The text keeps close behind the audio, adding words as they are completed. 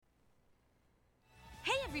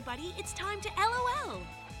everybody, it's time to LOL.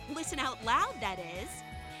 Listen out loud, that is.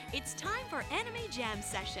 It's time for Anime Jam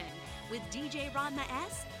Session with DJ Ranma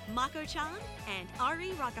S, Mako-chan, and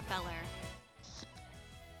Ari Rockefeller.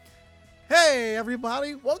 Hey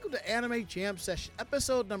everybody, welcome to Anime Jam Session,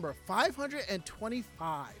 episode number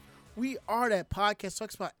 525. We are that podcast that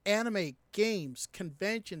talks about anime, games,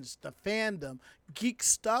 conventions, the fandom, geek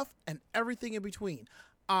stuff, and everything in between.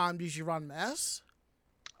 I'm DJ Ranma S.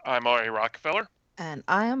 I'm Ari Rockefeller. And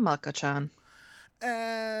I am Mako-chan.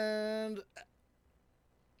 And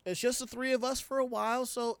it's just the three of us for a while,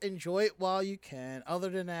 so enjoy it while you can. Other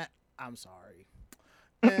than that, I'm sorry.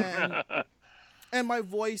 And my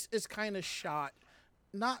voice is kind of shot,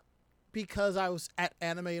 not because I was at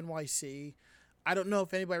Anime NYC. I don't know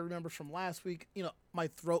if anybody remembers from last week. You know, my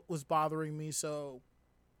throat was bothering me, so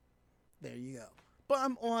there you go. But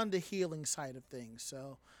I'm on the healing side of things,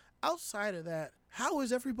 so outside of that, how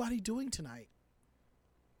is everybody doing tonight?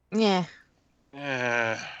 Yeah.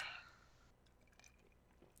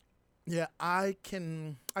 Yeah, I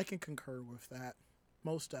can concur with that.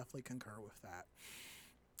 Most definitely concur with that.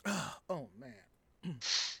 Oh man.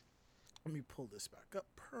 Let me pull this back up.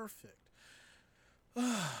 Perfect.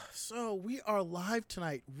 So we are live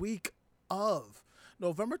tonight, week of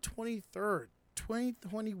November 23rd,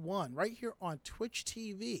 2021, right here on Twitch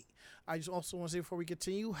TV. I just also want to say before we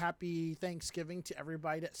continue, happy Thanksgiving to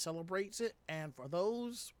everybody that celebrates it. And for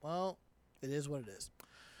those, well, it is what it is.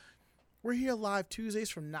 We're here live Tuesdays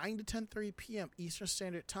from 9 to 10:30 p.m. Eastern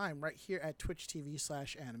Standard Time right here at Twitch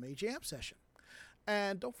TV/Anime Jam Session.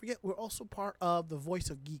 And don't forget, we're also part of the Voice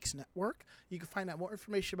of Geeks Network. You can find out more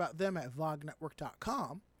information about them at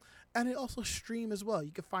vognetwork.com. And they also stream as well.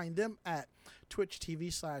 You can find them at Twitch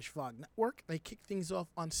TV/VogNetwork. They kick things off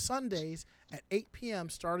on Sundays at 8 p.m.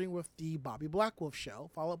 starting with the Bobby Blackwolf Show,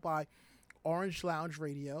 followed by Orange Lounge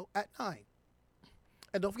Radio at 9.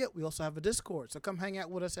 And don't forget, we also have a Discord. So come hang out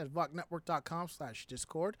with us at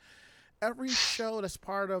vognetwork.com/Discord. Every show that's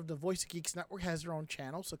part of the Voice of Geeks Network has their own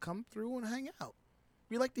channel. So come through and hang out.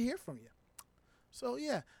 We like to hear from you. So,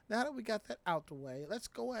 yeah, now that we got that out the way, let's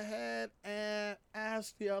go ahead and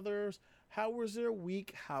ask the others, how was their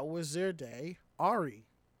week? How was their day? Ari.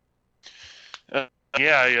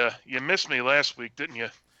 You missed me last week, didn't you?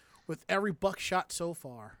 With every buck shot so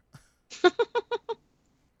far.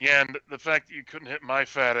 Yeah, and the fact that you couldn't hit my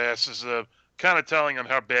fat ass is kind of telling on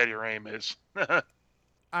how bad your aim is.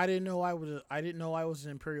 I didn't know I was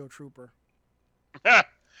an Imperial Trooper.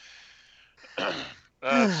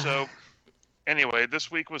 So, anyway,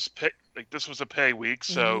 this week was this was a pay week,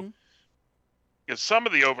 so some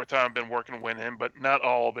of the overtime I've been working went in, but not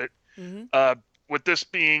all of it. With this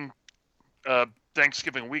being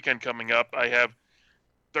Thanksgiving weekend coming up, I have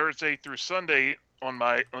Thursday through Sunday on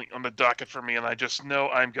the docket for me, and I just know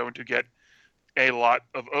I'm going to get a lot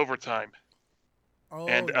of overtime. Oh,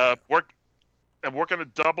 and yeah. working a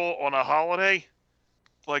double on a holiday,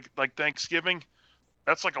 like Thanksgiving,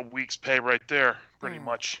 that's like a week's pay right there, pretty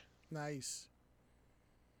much. Nice.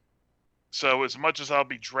 So as much as I'll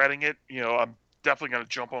be dreading it, I'm definitely going to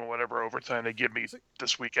jump on whatever overtime they give me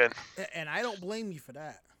this weekend. And I don't blame you for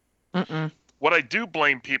that. What I do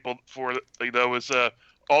blame people for, though, is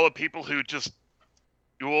all the people who just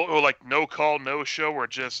will like no call, no show, or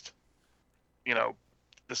just,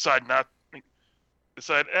 decide, I'm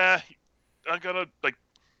going to,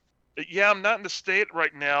 I'm not in the state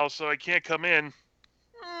right now, so I can't come in.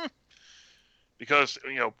 Because,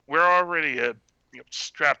 we're already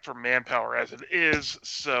strapped for manpower as it is,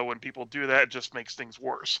 so when people do that, it just makes things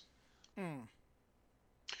worse. And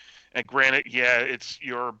granted, yeah, it's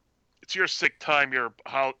your sick time, your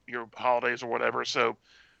holidays or whatever, so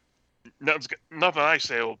nothing I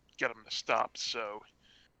say will get them to stop. So,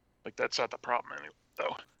 that's not the problem anyway,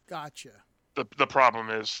 though. Gotcha. The problem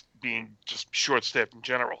is being just short-staffed in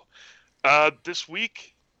general. This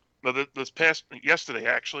week, yesterday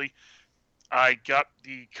actually, I got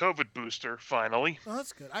the COVID booster finally. Oh,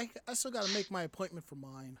 that's good. I still got to make my appointment for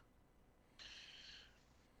mine.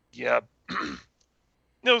 Yeah,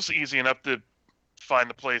 it was easy enough to find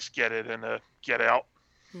the place, get it, and get out.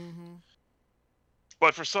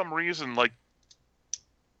 But for some reason, like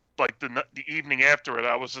the evening after it,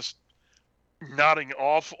 I was just nodding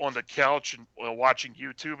off on the couch and watching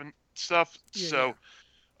YouTube and stuff. Yeah. So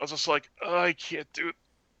I was just like, oh, I can't do it.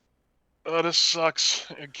 Oh, this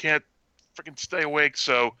sucks. I can't freaking stay awake.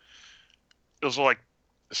 So it was like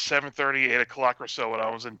 7:30, 8 o'clock or so when I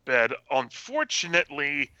was in bed.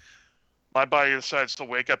 Unfortunately, my body decides to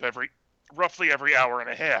wake up roughly every hour and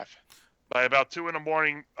a half. By about 2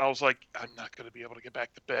 a.m, I was like, I'm not going to be able to get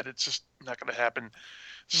back to bed. It's just not going to happen.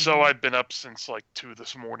 So I've been up since like 2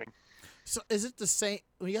 this morning. So is it the same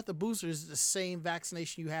when you got the booster? Is it the same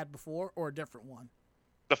vaccination you had before, or a different one?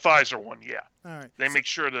 The Pfizer one, yeah. All right. They make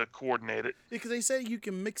sure to coordinate it. Because they say you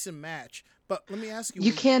can mix and match, but let me ask you.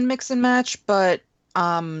 You can mix and match, but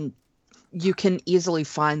you can easily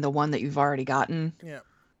find the one that you've already gotten. Yeah.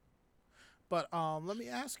 But let me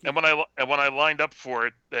ask you. And when I lined up for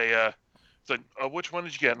it, they said, "Oh, which one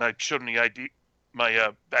did you get?" And I showed them the ID,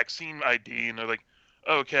 my vaccine ID, and they're like,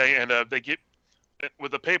 oh, "Okay." And they get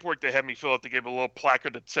with the paperwork they had me fill out. They gave a little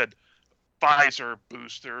placard that said Pfizer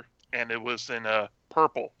booster, and it was in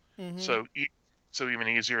purple, so even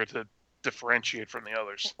easier to differentiate from the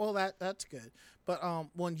others. Well, that's good. But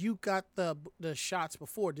when you got the shots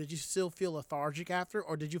before, did you still feel lethargic after,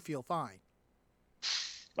 or did you feel fine?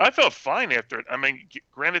 I felt fine after it. I mean,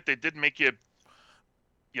 granted, they did make you,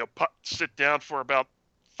 sit down for about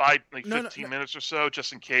 15 minutes or so,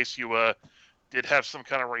 just in case you did have some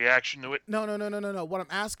kind of reaction to it. No. What I'm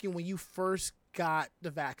asking, when you first got the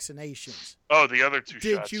vaccinations. Oh, the other two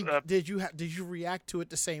shots. Did you react to it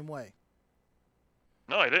the same way?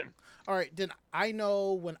 No, I didn't. All right, then I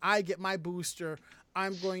know when I get my booster, I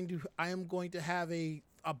am going to have a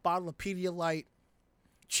bottle of Pedialyte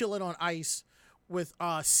chilling on ice with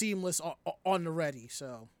Seamless on the ready.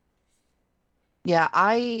 So yeah,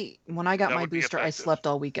 when I got my booster, I slept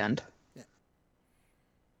all weekend. Yeah.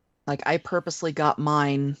 Like, I purposely got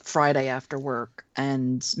mine Friday after work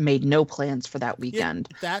and made no plans for that weekend.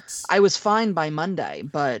 Yeah, I was fine by Monday,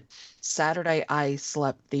 but Saturday I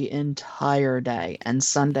slept the entire day, and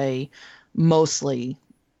Sunday mostly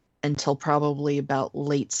until probably about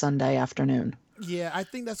late Sunday afternoon. Yeah, I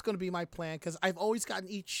think that's going to be my plan, because I've always gotten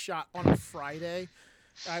each shot on a Friday.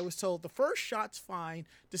 I was told the first shot's fine,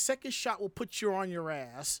 the second shot will put you on your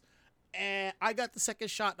ass, and I got the second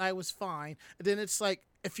shot and I was fine. And then it's like,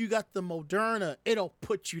 if you got the Moderna, it'll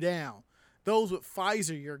put you down. Those with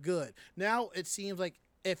Pfizer, you're good. Now it seems like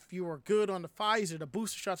if you were good on the Pfizer, the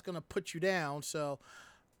booster shot's going to put you down. So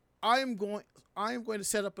I am going to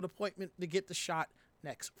set up an appointment to get the shot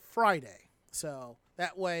next Friday. So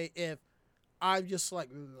that way, if I'm just like,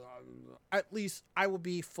 at least I will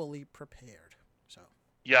be fully prepared. So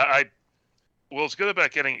yeah, what's good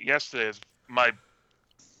about getting it yesterday is my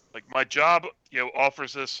job,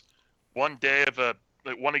 offers this one day of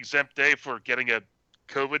one exempt day for getting a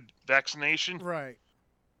COVID vaccination. Right.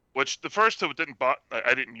 Which the first two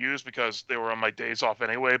I didn't use because they were on my days off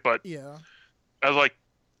anyway. But yeah, I was like,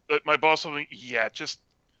 my boss told me, yeah, just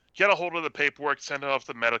get a hold of the paperwork, send it off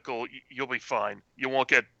to medical. You'll be fine. You won't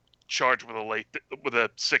get charged with a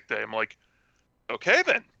sick day. I'm like, okay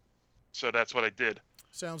then. So that's what I did.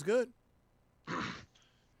 Sounds good.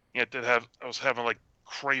 Yeah, I was having like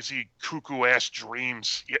crazy cuckoo ass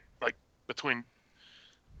dreams, like between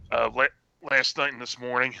last night and this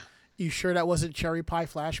morning. You sure that wasn't cherry pie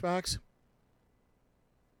flashbacks?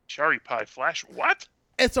 Cherry pie flash? What?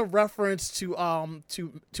 It's a reference to an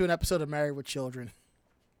episode of Married with Children.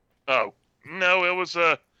 Oh no, it was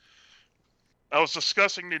I was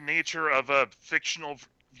discussing the nature of fictional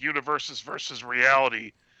universes versus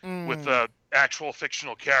reality with actual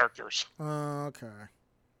fictional characters. Okay.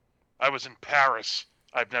 I was in Paris.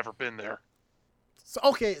 I've never been there.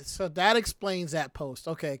 So that explains that post.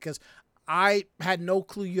 Okay, because I had no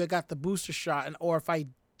clue you had got the booster shot, or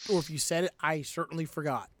if you said it, I certainly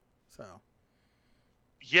forgot. So.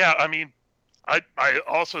 Yeah, I mean, I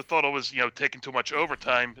also thought it was taking too much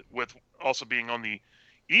overtime with also being on the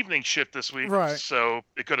evening shift this week. Right. So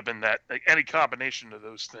it could have been that any combination of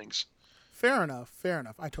those things. Fair enough.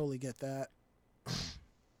 I totally get that.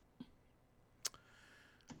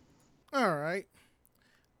 All right.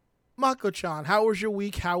 Mako-chan, how was your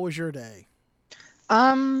week? How was your day?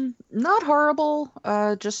 Not horrible.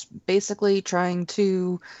 Just basically trying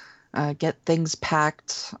to get things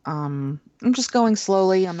packed. I'm just going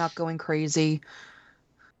slowly. I'm not going crazy.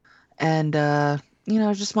 And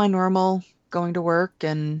just my normal going to work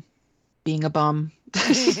and being a bum.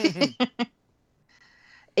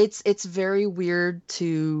 It's very weird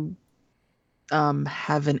to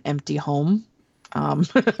have an empty home.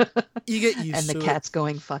 You get used to it. And the cat's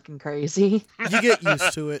going fucking crazy. You get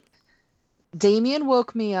used to it. Damien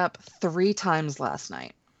woke me up 3 times last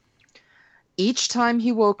night. Each time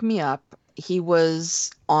he woke me up, he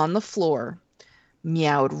was on the floor,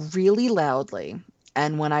 meowed really loudly.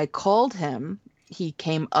 And when I called him, he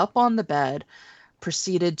came up on the bed,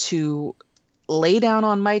 proceeded to lay down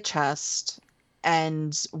on my chest,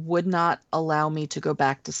 and would not allow me to go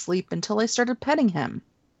back to sleep until I started petting him.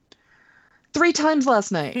 3 times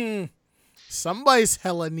last night. Somebody's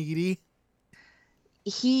hella needy.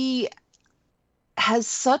 He has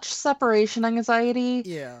such separation anxiety.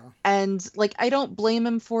 Yeah. And like I don't blame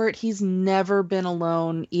him for it. He's never been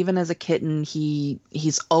alone. Even as a kitten,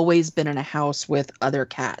 he's always been in a house with other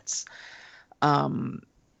cats.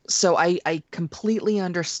 So I completely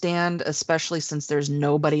understand, especially since there's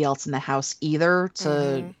nobody else in the house either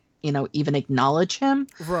to, even acknowledge him.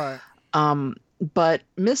 Right. But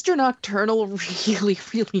Mr. Nocturnal really,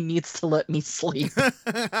 really needs to let me sleep.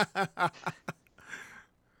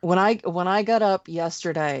 When I got up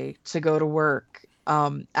yesterday to go to work,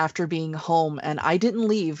 after being home, and I didn't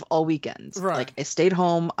leave all weekend. Right. Like I stayed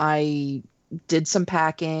home, I did some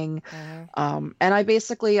packing, and I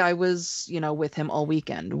was, with him all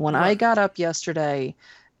weekend. When I got up yesterday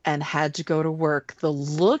and had to go to work, the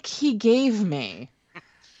look he gave me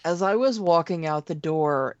as I was walking out the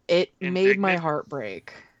door, it made my heart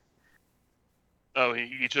break. Oh,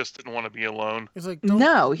 he just didn't want to be alone. He's like,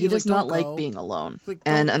 no, he does not like being alone. Like,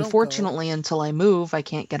 and unfortunately, until I move, I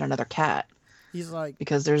can't get another cat. He's like,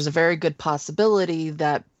 because there's a very good possibility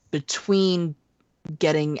that between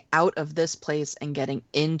getting out of this place and getting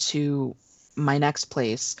into my next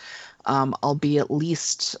place, I'll be at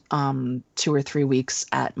least 2 or 3 weeks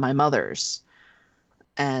at my mother's.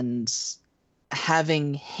 And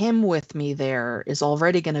having him with me there is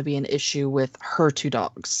already going to be an issue with her 2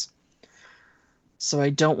 dogs. So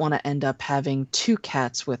I don't want to end up having 2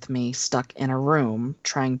 cats with me stuck in a room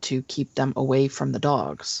trying to keep them away from the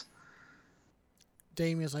dogs.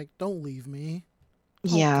 Damien's like, don't leave me.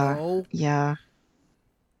 Yeah.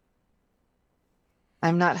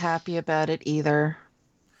 I'm not happy about it either.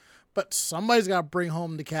 But somebody's got to bring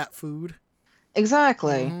home the cat food.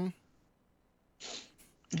 Exactly.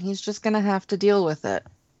 He's just going to have to deal with it.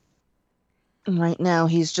 And right now,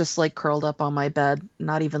 he's just like curled up on my bed,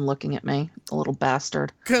 not even looking at me. The little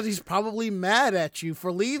bastard. Because he's probably mad at you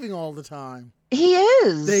for leaving all the time. He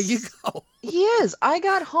is. There you go. He is. I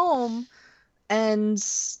got home and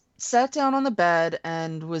sat down on the bed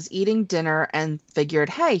and was eating dinner and figured,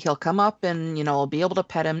 hey, he'll come up and, I'll be able to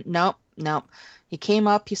pet him. Nope. He came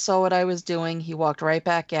up, he saw what I was doing, he walked right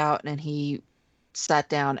back out, and he sat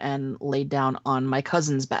down and laid down on my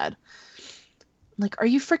cousin's bed. Like, are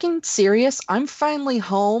you freaking serious? I'm finally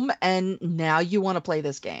home, and now you want to play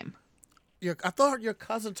this game. I thought your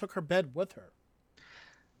cousin took her bed with her.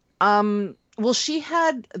 Well, she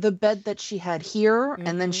had the bed that she had here,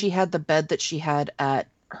 and then she had the bed that she had at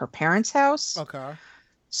her parents' house. Okay.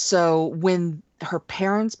 So when her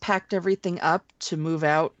parents packed everything up to move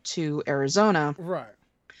out to Arizona, right,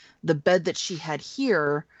 the bed that she had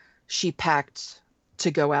here, she packed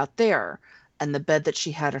to go out there. And the bed that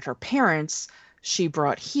she had at her parents', she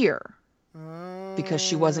brought here because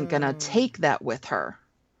she wasn't going to take that with her.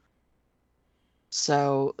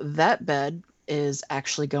 So that bed is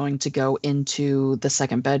actually going to go into the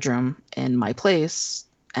second bedroom in my place,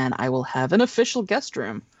 and I will have an official guest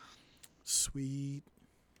room. Sweet.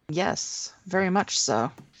 Yes, very much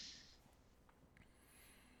so.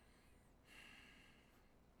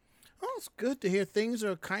 Oh, it's good to hear things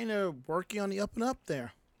are kind of working on the up and up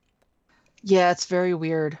there. Yeah, it's very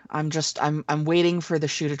weird. I'm waiting for the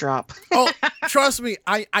shoe to drop. Oh, trust me,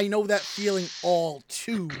 I know that feeling all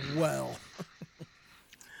too well.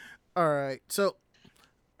 All right, so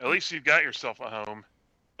at least you've got yourself a home,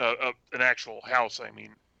 an actual house. I mean.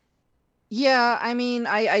 Yeah, I mean,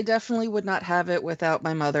 I definitely would not have it without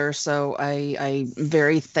my mother, so I'm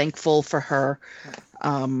very thankful for her.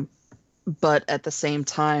 But at the same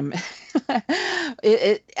time,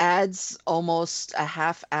 it adds almost a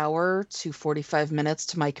half hour to 45 minutes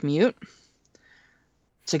to my commute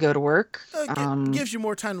to go to work. It gives you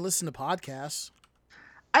more time to listen to podcasts.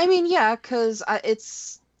 I mean, yeah, because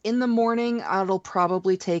it's in the morning. It'll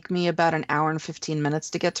probably take me about an hour and 15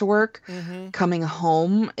 minutes to get to work. Coming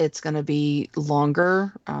home, it's going to be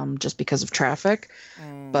longer just because of traffic.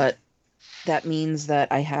 But that means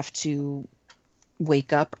that I have to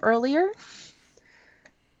wake up earlier,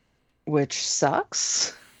 which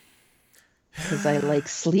sucks because I like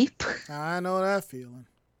sleep. I know that feeling.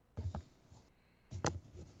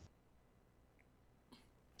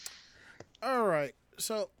 All right,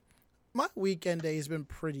 so my weekend day has been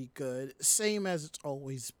pretty good, same as it's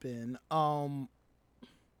always been.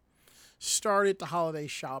 Started the holiday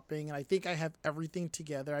shopping, and I think I have everything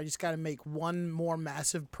together. I just got to make one more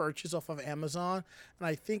massive purchase off of Amazon, and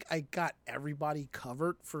I think I got everybody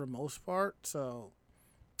covered for the most part, so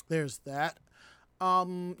there's that.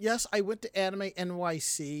 Yes, I went to Anime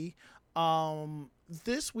NYC.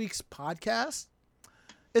 This week's podcast,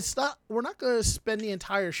 we're not going to spend the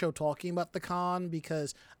entire show talking about the con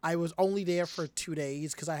because I was only there for 2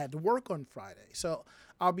 days because I had to work on Friday. So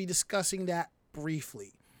I'll be discussing that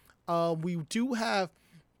briefly. We do have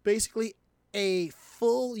basically a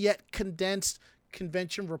full yet condensed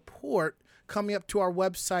convention report coming up to our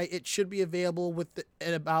website. It should be available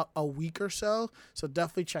in about a week or so. So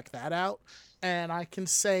definitely check that out. And I can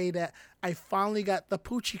say that I finally got the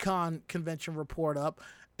PoochieCon convention report up,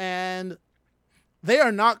 and they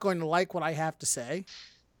are not going to like what I have to say.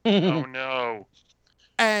 Oh no!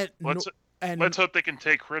 And let's hope they can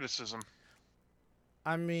take criticism.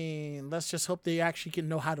 I mean, let's just hope they actually can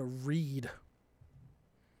know how to read.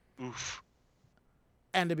 Oof.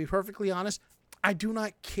 And to be perfectly honest, I do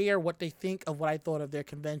not care what they think of what I thought of their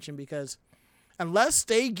convention, because unless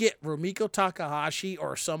they get Rumiko Takahashi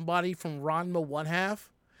or somebody from Ranma One Half,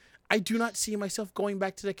 I do not see myself going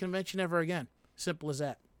back to the convention ever again. Simple as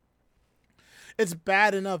that. It's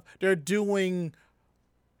bad enough they're doing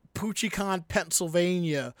PoochieCon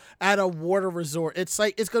Pennsylvania at a water resort. It's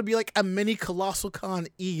like it's going to be like a mini Colossal Con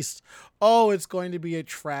East. Oh, it's going to be a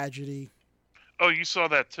tragedy. Oh, you saw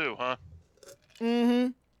that too, huh?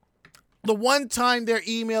 Mm-hmm. The one time their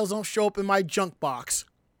emails don't show up in my junk box.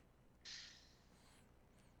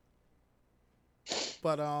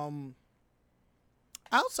 But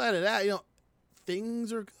outside of that,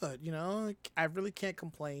 things are good. I really can't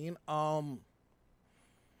complain.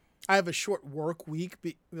 I have a short work week,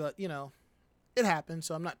 but it happens,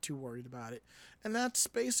 so I'm not too worried about it. And that's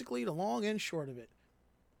basically the long and short of it.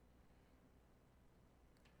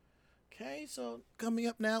 Okay, so coming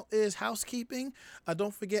up now is housekeeping.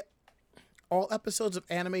 Don't forget, all episodes of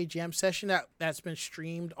Anime Jam Session that's been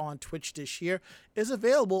streamed on Twitch this year is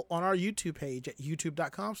available on our YouTube page at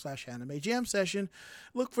youtube.com/Anime Jam Session.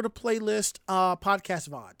 Look for the playlist Podcast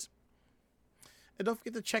VODs. And don't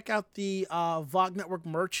forget to check out the VOG Network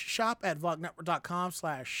merch shop at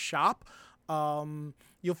vognetwork.com/shop.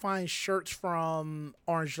 You'll find shirts from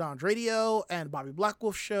Orange Lounge Radio and Bobby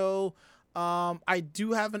Blackwolf Show. I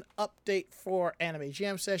do have an update for Anime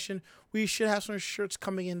Jam Session. We should have some shirts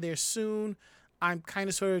coming in there soon. I'm kind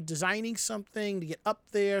of sort of designing something to get up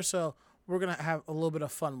there, so we're going to have a little bit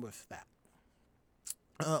of fun with that.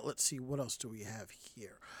 Let's see, what else do we have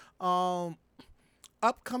here?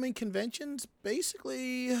 Upcoming conventions,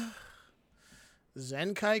 basically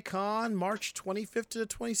Zenkai Con, March 25th to the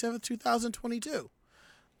 27th, 2022.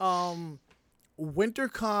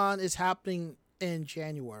 WinterCon is happening in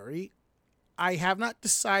January. I have not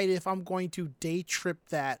decided if I'm going to day trip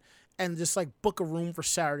that and just like book a room for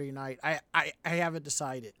Saturday night. I haven't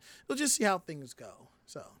decided. We'll just see how things go.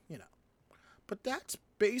 So, But that's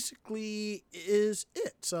basically is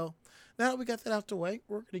it. So now that we got that out the way,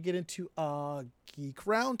 we're going to get into Geek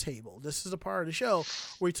Roundtable. This is a part of the show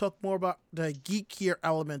where we talk more about the geekier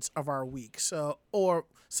elements of our week. So, or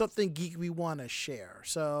something geek we want to share.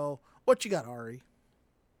 So what you got, Ari?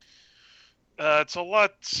 It's a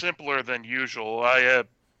lot simpler than usual. I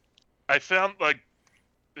found like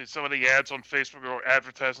some of the ads on Facebook or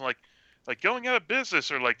advertising like going out of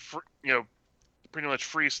business or like pretty much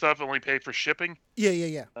free stuff, only pay for shipping.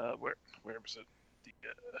 Yeah. Where was it?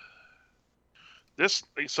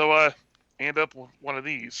 I end up with one of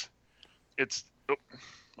these.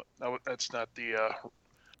 No, that's not the.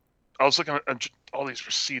 I was looking at all these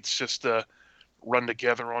receipts just run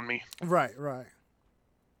together on me. Right.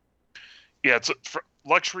 Yeah, it's for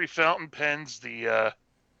luxury fountain pens, the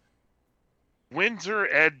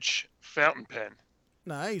Windsor Edge fountain pen.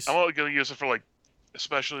 Nice. I'm only going to use it for like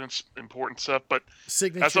especially important stuff, but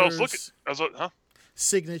signatures. As I was looking,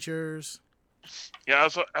 signatures. Yeah,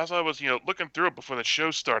 as I was looking through it before the show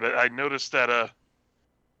started, I noticed that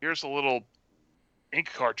here's a little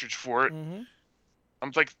ink cartridge for it. Mm-hmm.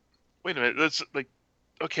 I'm like, wait a minute, that's like,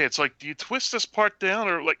 okay, it's like, do you twist this part down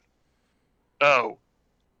or like, oh,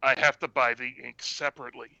 I have to buy the ink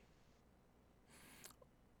separately.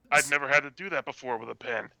 I've never had to do that before with a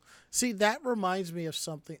pen. See, that reminds me of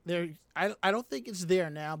something. I don't think it's there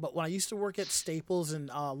now, but when I used to work at Staples in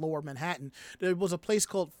Lower Manhattan, there was a place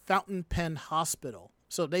called Fountain Pen Hospital.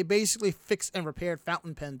 So they basically fixed and repaired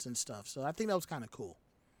fountain pens and stuff. So I think that was kind of cool.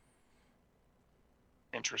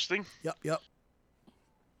 Interesting. Yep.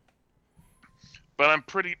 But I'm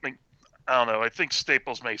pretty, I don't know, I think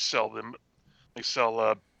Staples may sell them. They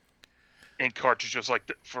sell ink cartridges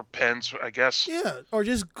for pens, I guess. Yeah, or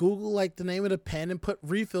just Google like the name of the pen and put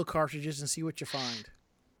refill cartridges and see what you find.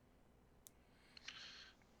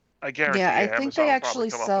 I guarantee. Yeah, I Amazon think they will actually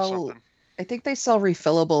probably come up with sell. something. I think they sell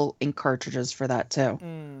refillable ink cartridges for that too.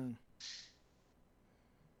 Mm.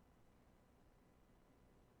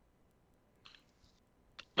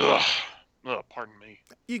 Ugh, pardon me.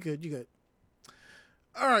 You good.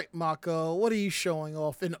 All right, Mako, what are you showing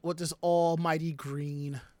off in what this almighty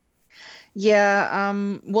green? Yeah,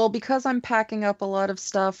 well, because I'm packing up a lot of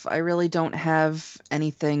stuff, I really don't have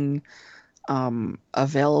anything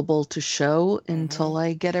available to show Mm-hmm. until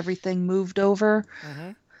I get everything moved over.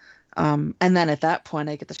 Mm-hmm. And then at that point,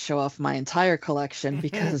 I get to show off my entire collection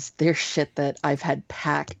because there's shit that I've had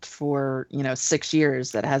packed for, 6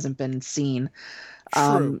 years that hasn't been seen.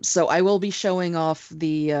 True. So I will be showing off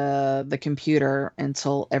the computer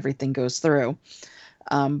until everything goes through.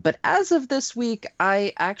 But as of this week,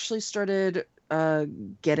 I actually started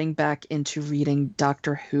getting back into reading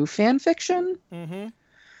Doctor Who fan fiction. Mm-hmm.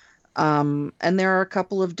 And there are a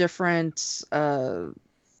couple of different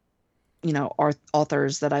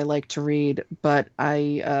authors that I like to read, but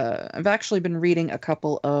I've actually been reading a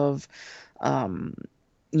couple of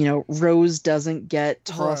Rose doesn't get Right.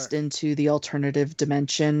 tossed into the alternative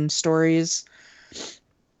dimension stories.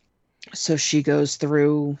 So she goes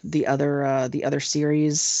through the other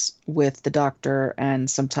series with the Doctor and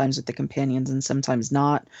sometimes with the companions and sometimes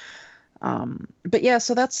not. But yeah,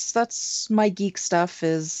 so that's my geek stuff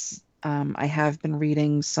is I have been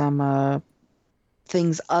reading some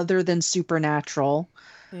things other than Supernatural.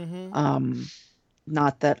 Mm-hmm. Um,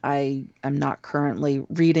 Not that I am not currently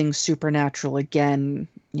reading Supernatural again,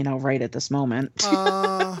 right at this moment.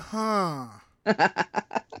 Uh-huh.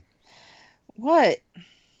 What?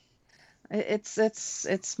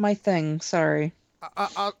 It's my thing. Sorry.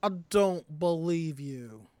 I don't believe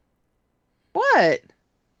you. What?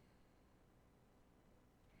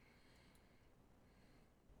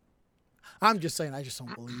 I'm just saying I just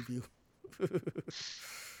don't believe you.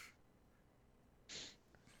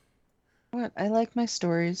 What? I like my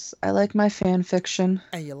stories. I like my fan fiction.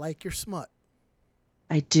 And you like your smut.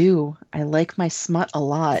 I do. I like my smut a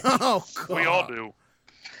lot. Oh We all god. do.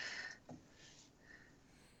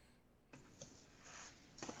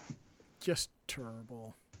 Just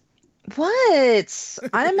terrible. What?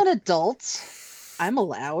 I'm an adult. I'm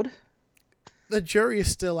allowed. The jury is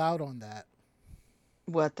still out on that.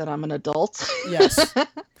 What, that I'm an adult? Yes.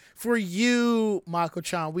 For you,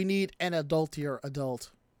 Mako-chan, we need an adultier adult.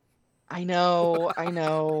 I know.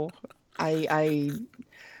 I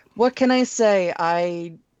what can I say?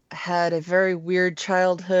 I had a very weird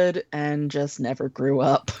childhood and just never grew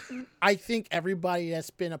up. I think everybody that's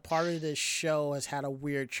been a part of this show has had a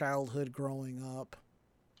weird childhood growing up.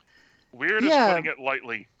 Weird is Yeah. putting it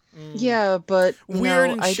lightly. Yeah, but Weird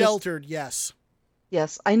and I sheltered, yes.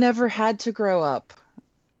 yes, I never had to grow up.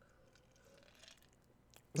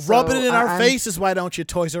 Rubbing it in our I'm- faces, why don't you,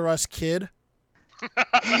 Toys R Us kid?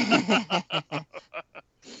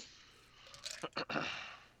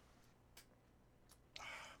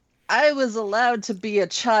 I was allowed to be a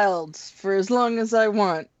child for as long as I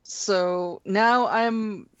want. So now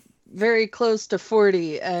I'm very close to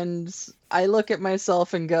 40 and I look at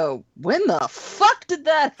myself and go, when the fuck did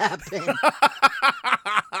that happen?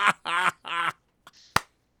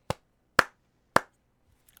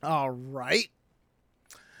 All right.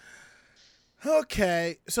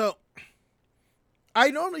 Okay, so I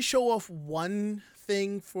normally show off one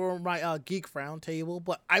thing for my geek roundtable,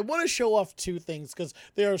 but I want to show off two things because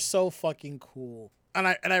they are so fucking cool, and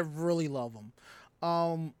I really love them.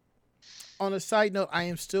 On a side note, I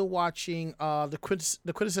am still watching the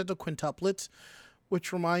Quintessential Quintuplets,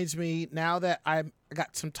 which reminds me now that I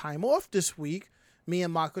got some time off this week. Me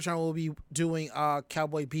and Mako-chan will be doing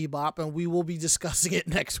Cowboy Bebop, and we will be discussing it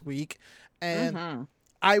next week. And Mhm.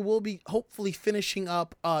 I will be hopefully finishing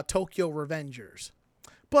up Tokyo Revengers.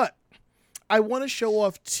 But I want to show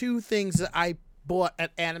off two things that I bought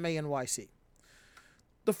at Anime NYC.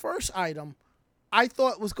 The first item I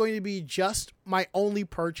thought was going to be just my only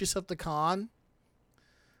purchase of the con.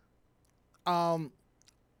 One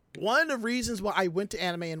of the reasons why I went to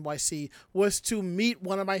Anime NYC was to meet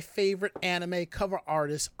one of my favorite anime cover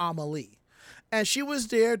artists, Amelie. And she was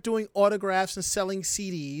there doing autographs and selling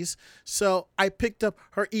CDs, so I picked up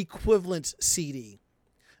her Equivalence CD.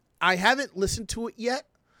 I haven't listened to it yet,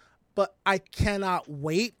 but I cannot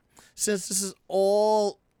wait, since this is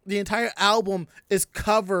all, the entire album is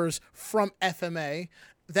covers from FMA.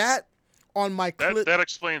 That on my clip. That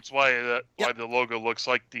explains why why Yep. the logo looks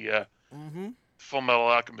like the Mm-hmm. Full Metal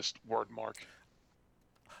Alchemist word mark.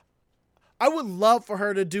 I would love for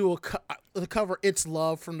her to do the cover "It's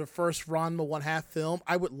Love" from the first Ranma 1/2 film.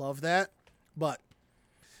 I would love that, but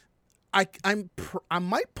I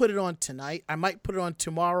might put it on tonight. I might put it on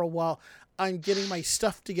tomorrow while I'm getting my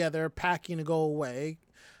stuff together, packing to go away,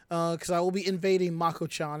 because I will be invading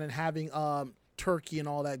Mako-chan and having turkey and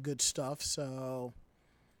all that good stuff. So,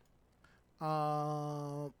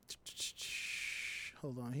 hold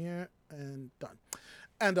on here and done,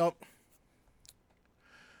 and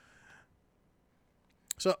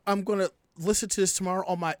so I'm gonna listen to this tomorrow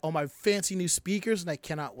on my fancy new speakers, and I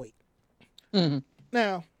cannot wait. Mm-hmm.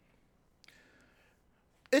 Now,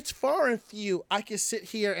 it's far and few I can sit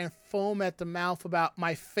here and foam at the mouth about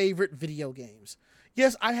my favorite video games.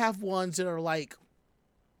 Yes, I have ones that are like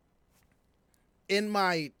in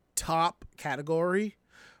my top category,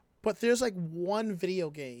 but there's like one video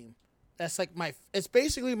game that's like it's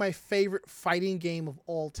basically my favorite fighting game of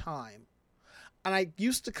all time. And I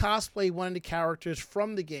used to cosplay one of the characters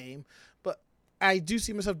from the game, but I do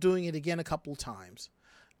see myself doing it again a couple times.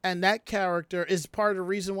 And that character is part of the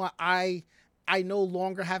reason why I no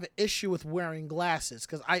longer have an issue with wearing glasses,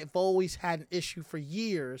 because I've always had an issue for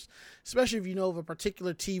years, especially if you know of a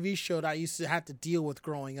particular TV show that I used to have to deal with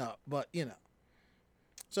growing up. But, you know.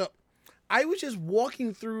 So I was just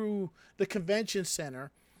walking through the convention center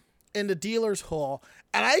in the dealer's hall,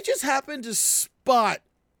 and I just happened to spot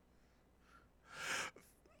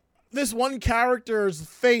this one character's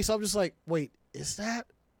face. I'm just like, wait, is that?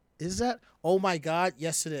 Oh my God,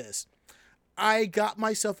 yes it is. I got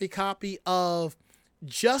myself a copy of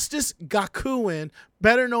Justice Gakuen,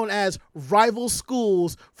 better known as Rival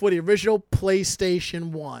Schools, for the original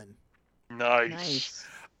PlayStation 1. Nice.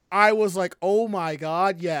 I was like, oh my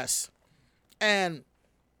God, yes. And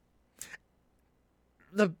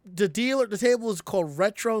the table is called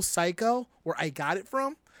Retro Psycho, where I got it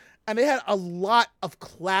from. And they had a lot of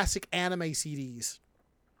classic anime CDs.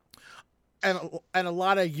 And a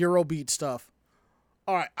lot of Eurobeat stuff.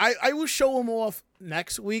 All right, I will show them off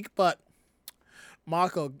next week, but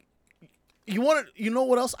Mako, you know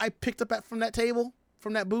what else I picked up from that table,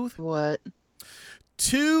 from that booth? What?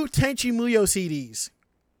 2 Tenchi Muyo CDs.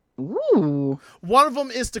 Ooh. One of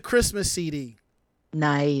them is the Christmas CD.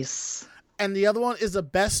 Nice. And the other one is the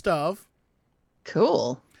best of.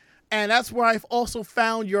 Cool. And that's where I've also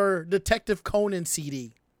found your Detective Conan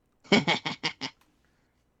CD.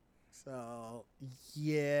 So,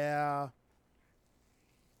 yeah.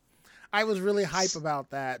 I was really hype about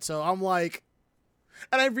that. So I'm like,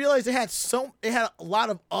 and I realized they had a lot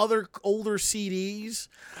of other older CDs.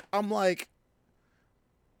 I'm like,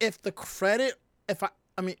 if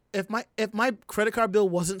my credit card bill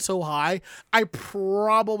wasn't so high, I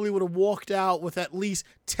probably would have walked out with at least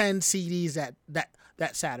 10 CDs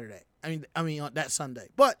that Saturday. On that Sunday.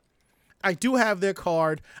 But I do have their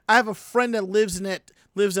card. I have a friend that lives in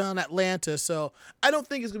Atlanta, so I don't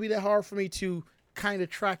think it's gonna be that hard for me to kind of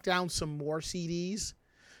track down some more CDs.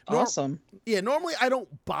 Awesome. Normally I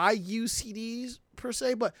don't buy used CDs per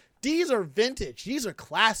se, but these are vintage. These are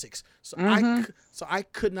classics. So I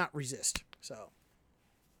could not resist. So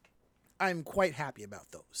I'm quite happy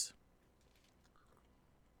about those.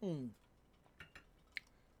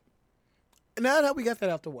 Now that we got that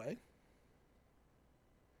out the way,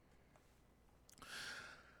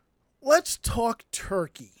 let's talk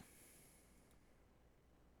turkey.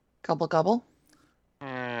 Couple.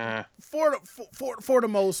 For the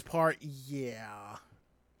most part, yeah.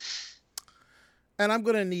 And I'm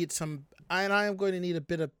gonna need I am going to need a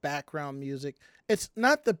bit of background music. It's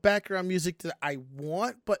not the background music that I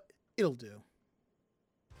want, but it'll do.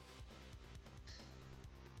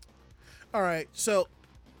 All right, so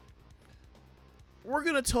we're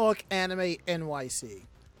gonna talk Anime NYC,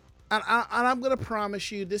 and I'm gonna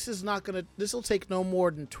promise you this will take no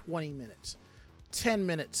more than 20 minutes, 10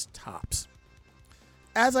 minutes tops.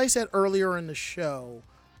 As I said earlier in the show,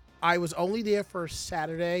 I was only there for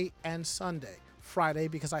Saturday and Sunday. Friday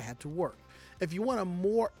because I had to work. If you want a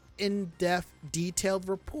more in-depth, detailed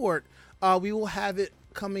report, we will have it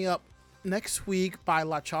coming up next week by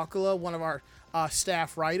La Chocola, one of our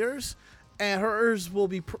staff writers, and hers will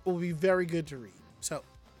be very good to read. So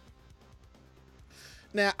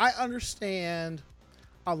now I understand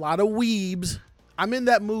a lot of weebs. I'm in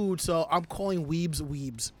that mood, so I'm calling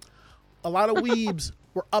weebs. A lot of weebs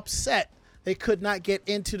were upset they could not get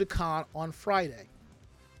into the con on Friday.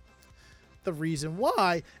 The reason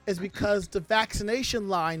why is because the vaccination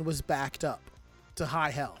line was backed up to high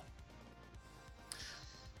hell.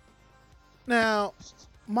 Now,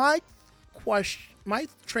 my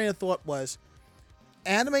train of thought was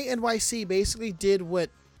Anime NYC basically did what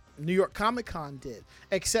New York Comic Con did,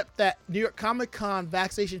 except that New York Comic Con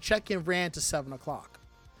vaccination check-in ran to 7 o'clock.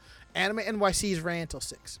 Anime NYC's ran till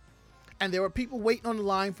 6. And there were people waiting on the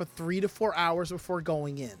line for 3 to 4 hours before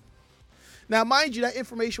going in. Now, mind you, that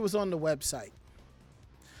information was on the website.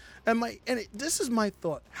 This is my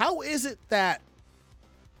thought. How is it that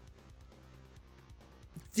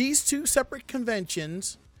these two separate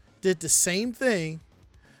conventions did the same thing,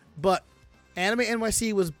 but Anime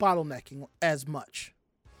NYC was bottlenecking as much?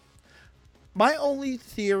 My only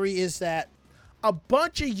theory is that a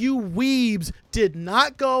bunch of you weebs did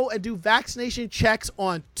not go and do vaccination checks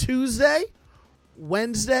on Tuesday,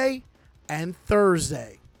 Wednesday, and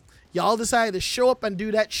Thursday. Y'all decided to show up and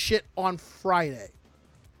do that shit on Friday.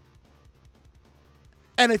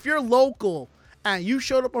 And if you're local and you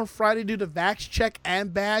showed up on Friday to do the vax check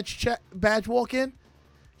and badge walk-in,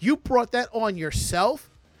 you brought that on yourself,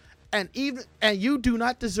 and you do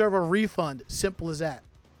not deserve a refund. Simple as that.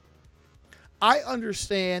 I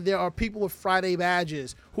understand there are people with Friday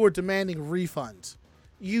badges who are demanding refunds.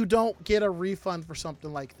 You don't get a refund for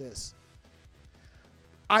something like this.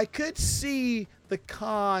 I could see the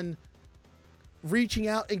con reaching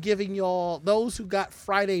out and giving y'all, those who got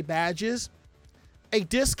Friday badges, a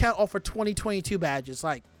discount off for 2022 badges,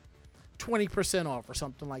 like 20% off or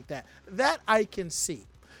something like that. That I can see.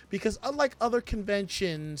 Because unlike other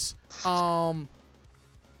conventions, Anime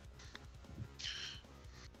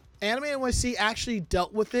NYC actually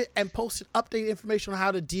dealt with it and posted updated information on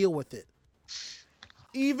how to deal with it.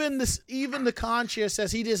 Even the con chair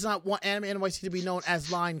says he does not want Anime NYC to be known as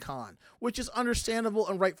LineCon, which is understandable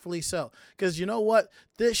and rightfully so. Because you know what?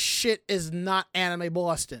 This shit is not Anime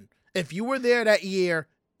Boston. If you were there that year,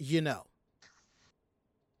 you know.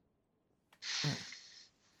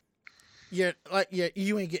 You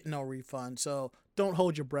ain't getting no refund, so don't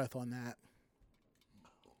hold your breath on that.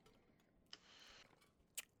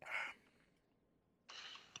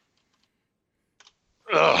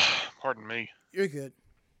 Ugh, pardon me. You're good.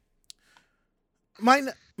 My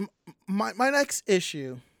next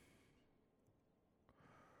issue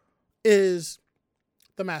is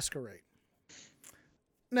the Masquerade.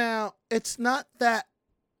 Now, it's not that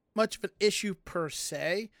much of an issue per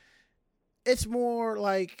se. It's more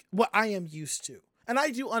like what I am used to. And I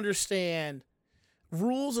do understand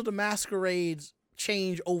rules of the Masquerades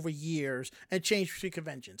change over years and change between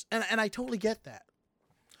conventions. And I totally get that.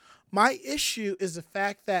 My issue is the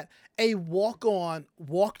fact that a walk-on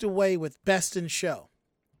walked away with Best in Show.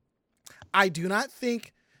 I do not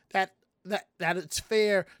think that it's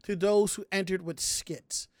fair to those who entered with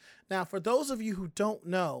skits. Now, for those of you who don't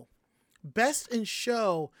know, Best in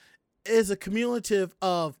Show is a cumulative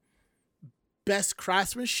of best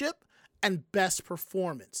craftsmanship and best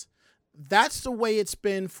performance. That's the way it's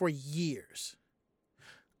been for years.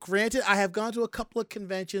 Granted, I have gone to a couple of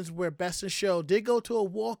conventions where Best in Show did go to a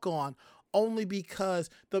walk-on only because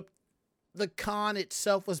the con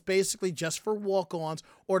itself was basically just for walk-ons,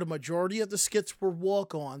 or the majority of the skits were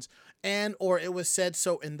walk-ons, and or it was said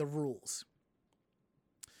so in the rules.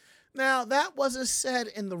 Now, that wasn't said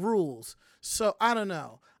in the rules, so I don't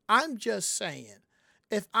know. I'm just saying,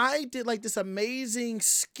 if I did like this amazing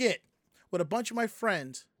skit with a bunch of my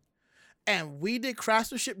friends, and we did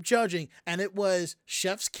craftsmanship judging, and it was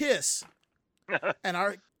Chef's Kiss, and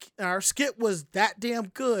our skit was that damn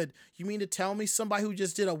good, you mean to tell me somebody who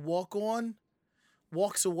just did a walk-on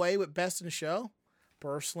walks away with Best in Show?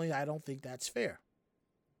 Personally, I don't think that's fair.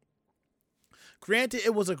 Granted,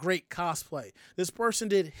 it was a great cosplay. This person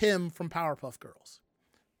did him from Powerpuff Girls.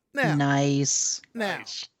 Now, nice.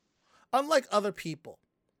 Unlike other people,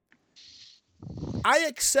 I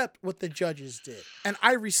accept what the judges did, and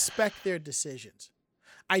I respect their decisions.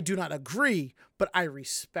 I do not agree, but I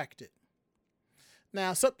respect it.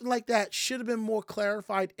 Now, something like that should have been more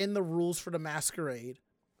clarified in the rules for the Masquerade,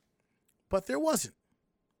 but there wasn't.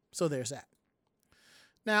 So there's that.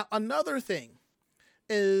 Now, another thing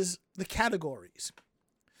is the categories.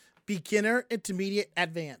 Beginner, intermediate,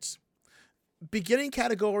 advanced. Beginning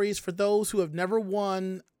categories for those who have never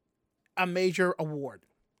won a major award.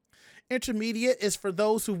 Intermediate is for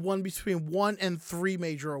those who won between 1 and 3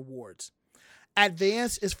 major awards.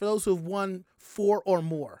 Advanced is for those who have won 4 or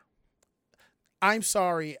more. I'm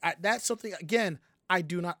sorry, that's something, again, I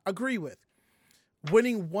do not agree with.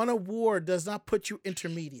 Winning 1 award does not put you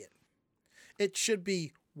intermediate. It should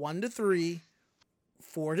be 1 to 3,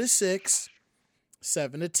 4 to 6,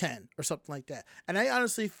 7 to 10, or something like that. And I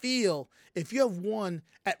honestly feel if you have won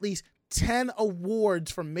at least 10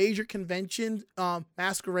 awards from major convention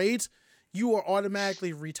masquerades, you are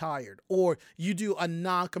automatically retired, or you do a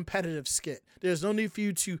non-competitive skit. There's no need for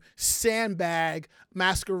you to sandbag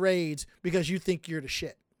masquerades because you think you're the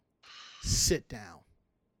shit. Sit down.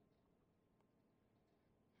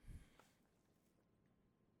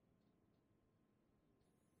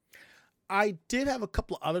 I did have a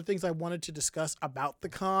couple of other things I wanted to discuss about the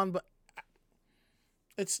con, but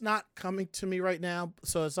it's not coming to me right now,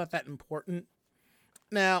 so it's not that important.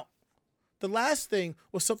 Now, the last thing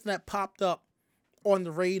was something that popped up on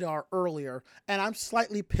the radar earlier, and I'm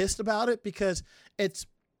slightly pissed about it because it's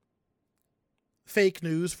fake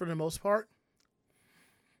news for the most part.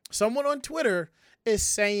 Someone on Twitter is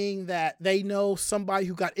saying that they know somebody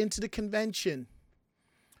who got into the convention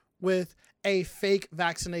with a fake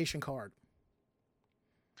vaccination card.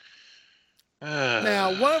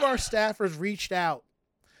 Now, one of our staffers reached out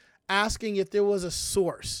asking if there was a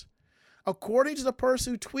source. According to the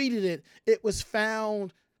person who tweeted it, it was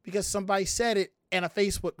found because somebody said it in a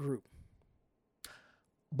Facebook group.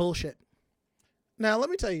 Bullshit. Now,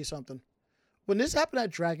 let me tell you something. When this happened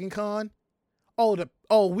at Dragon Con,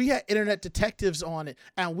 we had internet detectives on it,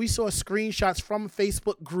 and we saw screenshots from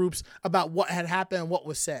Facebook groups about what had happened and what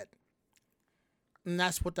was said. And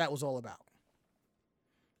that's what that was all about.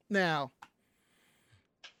 Now,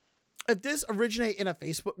 if this originated in a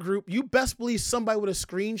Facebook group, you best believe somebody would have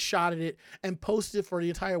screenshotted it and posted it for the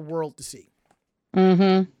entire world to see.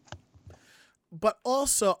 Mm-hmm. But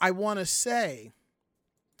also, I want to say,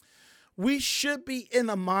 we should be in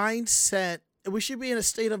a mindset, we should be in a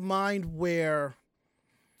state of mind where,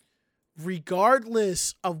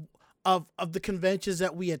 regardless of the conventions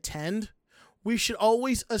that we attend, we should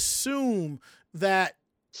always assume that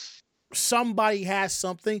somebody has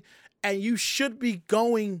something, and you should be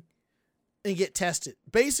going and get tested.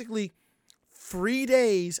 Basically, 3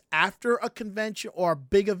 days after a convention or a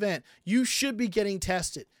big event, you should be getting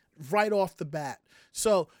tested right off the bat.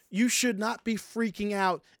 So you should not be freaking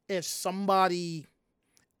out if somebody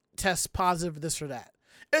tests positive for this or that.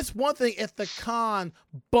 It's one thing if the con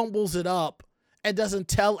bumbles it up and doesn't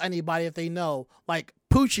tell anybody if they know, like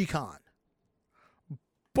PoochieCon.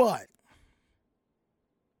 But,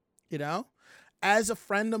 as a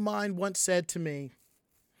friend of mine once said to me,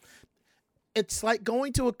 it's like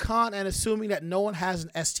going to a con and assuming that no one has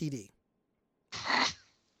an STD.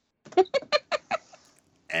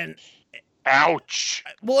 And ouch.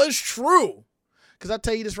 Well, it's true. Because I'll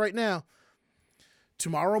tell you this right now.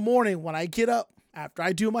 Tomorrow morning when I get up, after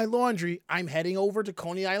I do my laundry, I'm heading over to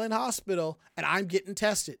Coney Island Hospital and I'm getting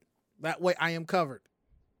tested. That way I am covered.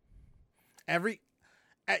 And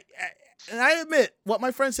I admit, what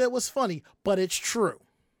my friend said was funny, but it's true.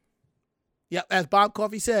 Yep, as Bob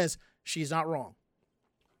Coffey says, she's not wrong.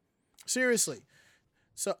 Seriously.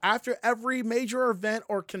 So after every major event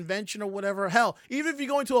or convention or whatever, hell, even if you're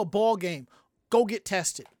going to a ball game, go get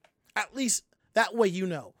tested. At least that way you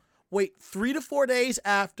know. Wait 3 to 4 days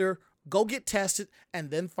after, go get tested,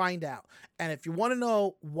 and then find out. And if you want to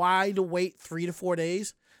know why to wait 3 to 4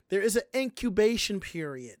 days, there is an incubation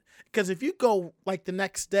period. Because if you go like the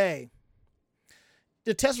next day,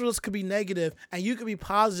 the test results could be negative and you could be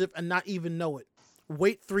positive and not even know it.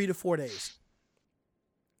 Wait 3 to 4 days.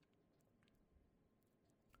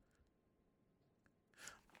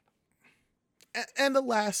 And the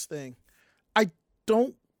last thing, I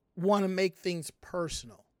don't want to make things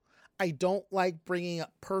personal. I don't like bringing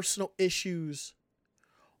up personal issues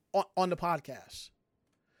on the podcast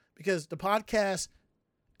because the podcast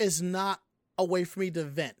is not a way for me to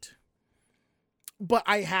vent. But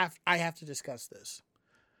I have to discuss this.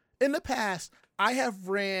 In the past, I have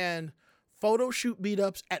ran photo shoot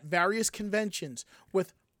meetups at various conventions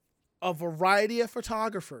with a variety of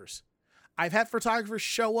photographers. I've had photographers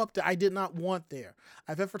show up that I did not want there.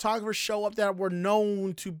 I've had photographers show up that were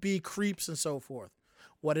known to be creeps and so forth.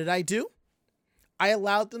 What did I do? I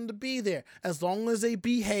allowed them to be there as long as they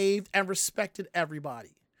behaved and respected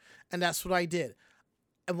everybody. And that's what I did.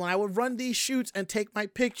 And when I would run these shoots and take my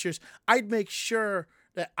pictures, I'd make sure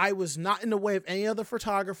that I was not in the way of any other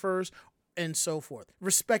photographers and so forth.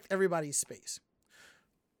 Respect everybody's space.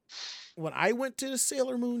 When I went to the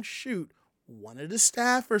Sailor Moon shoot, one of the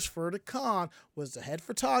staffers for the con was the head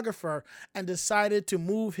photographer and decided to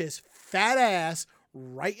move his fat ass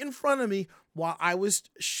right in front of me while I was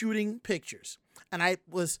shooting pictures. And I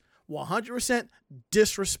was 100%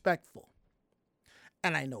 disrespectful.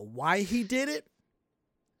 And I know why he did it.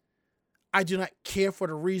 I do not care for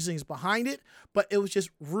the reasons behind it, but it was just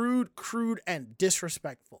rude, crude, and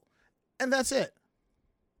disrespectful. And that's it.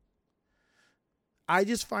 I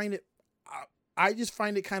just find it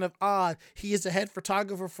kind of odd. He is the head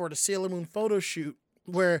photographer for the Sailor Moon photo shoot,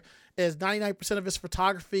 where as 99% of his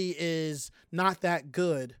photography is not that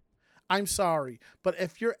good. I'm sorry, but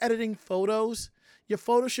if you're editing photos, your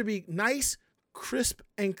photo should be nice, crisp,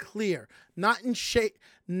 and clear. Not in shade.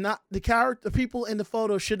 Not the people in the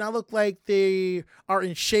photo should not look like they are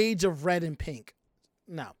in shades of red and pink.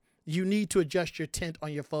 No, you need to adjust your tint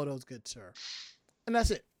on your photos, good sir. And that's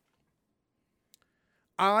it.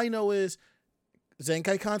 All I know is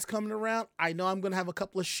Zenkai Con's coming around. I know I'm going to have a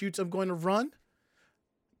couple of shoots I'm going to run.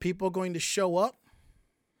 People are going to show up.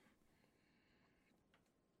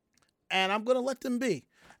 And I'm going to let them be.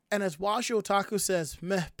 And as Washi Otaku says,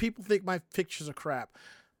 meh, people think my pictures are crap.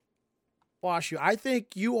 Washu, I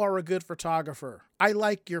think you are a good photographer. I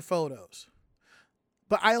like your photos.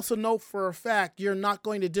 But I also know for a fact you're not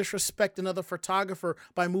going to disrespect another photographer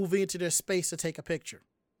by moving into their space to take a picture.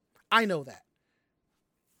 I know that.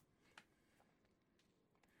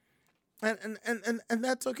 And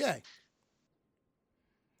that's okay.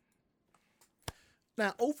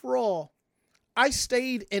 Now, overall, I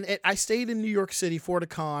stayed in New York City for the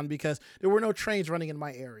con because there were no trains running in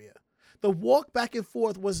my area. The walk back and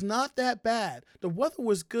forth was not that bad. The weather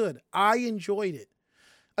was good. I enjoyed it.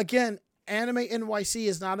 Again, Anime NYC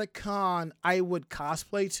is not a con I would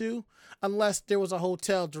cosplay to unless there was a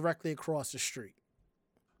hotel directly across the street.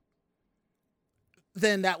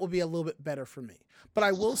 Then that would be a little bit better for me. But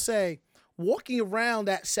I will say, walking around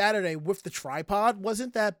that Saturday with the tripod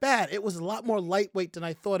wasn't that bad. It was a lot more lightweight than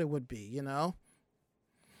I thought it would be, you know?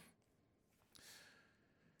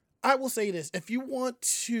 I will say this. If you want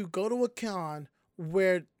to go to a con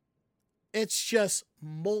where it's just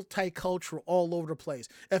multicultural all over the place,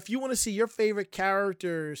 if you want to see your favorite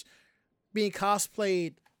characters being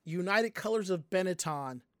cosplayed United Colors of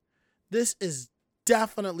Benetton, this is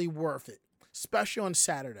definitely worth it, especially on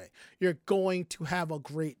Saturday. You're going to have a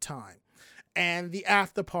great time. And the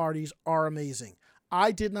after parties are amazing.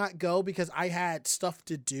 I did not go because I had stuff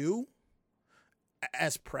to do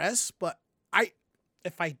as press, but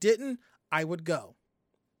if I didn't, I would go.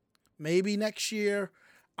 Maybe next year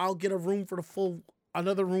I'll get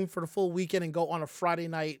another room for the full weekend and go on a Friday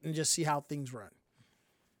night and just see how things run.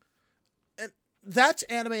 And that's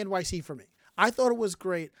Anime NYC for me. I thought it was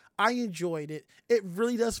great. I enjoyed it. It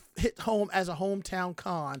really does hit home as a hometown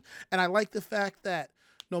con. And I like the fact that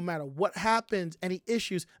no matter what happens, any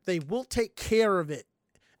issues, they will take care of it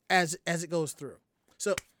as it goes through.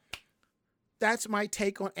 So that's my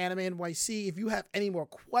take on Anime NYC. If you have any more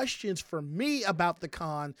questions for me about the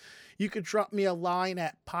con, you can drop me a line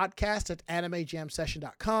at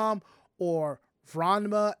podcast@animejamsession.com or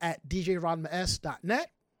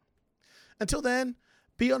Ranma@djranmas.net. Until then,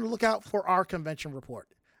 be on the lookout for our convention report.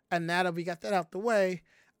 And now that we got that out the way,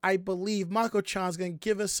 I believe Mako-chan's going to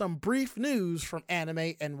give us some brief news from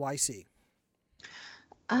Anime NYC.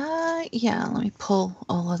 Yeah, let me pull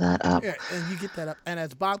all of that up. Yeah, and you get that up. And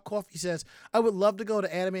as Bob Coffey says, I would love to go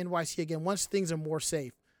to Anime NYC again once things are more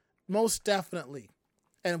safe. Most definitely.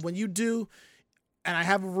 And when you do, and I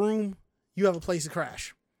have a room, you have a place to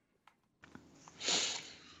crash.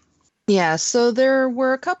 Yeah, so there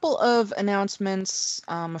were a couple of announcements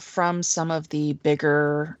from some of the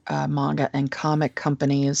bigger manga and comic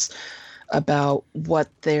companies about what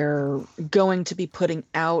they're going to be putting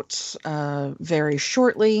out very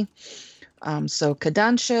shortly. So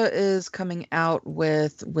Kodansha is coming out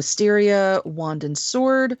with Wisteria, Wand and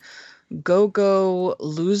Sword, Go-Go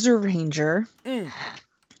Loser Ranger,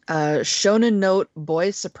 Shonen Note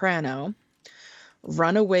Boy Soprano,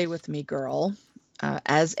 Run Away With Me Girl.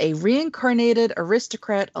 As a reincarnated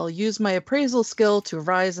aristocrat, I'll use my appraisal skill to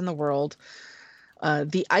rise in the world.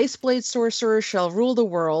 The Iceblade Sorcerer shall rule the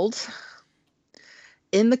world.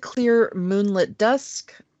 In the Clear Moonlit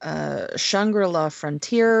Dusk, Shangri-La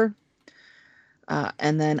Frontier.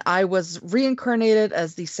 And then I was reincarnated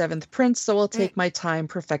as the Seventh Prince, so I'll take my time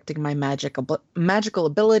perfecting my magical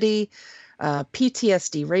ability.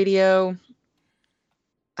 PTSD Radio.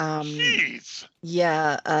 Jeez.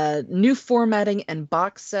 Yeah, new formatting and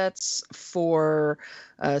box sets for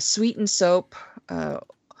Sweet and Soap,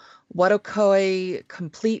 Wadokoi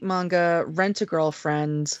Complete Manga, Rent a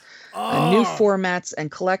Girlfriend, new formats and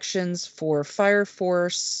collections for Fire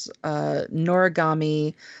Force,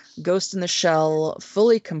 Noragami, Ghost in the Shell,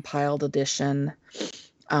 fully compiled edition,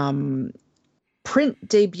 print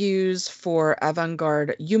debuts for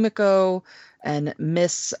Avant-Garde Yumiko and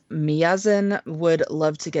Miss Miyazin, Would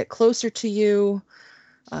Love to Get Closer to You,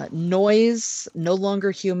 Noise, No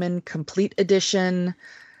Longer Human, complete edition.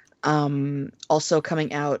 Also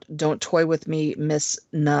coming out, Don't Toy With Me, Miss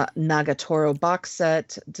Nagatoro box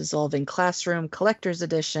set, Dissolving Classroom, collector's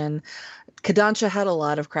edition. Kodansha had a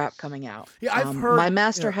lot of crap coming out. Yeah, I've heard. My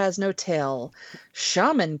Master Has No Tail,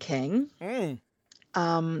 Shaman King.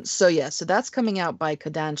 So that's coming out by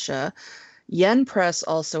Kodansha. Yen Press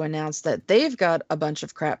also announced that they've got a bunch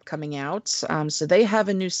of crap coming out. So they have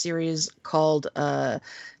a new series called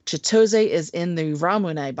Chitose is in the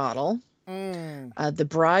Ramune bottle. The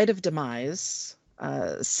Bride of Demise,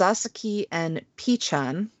 Sasaki and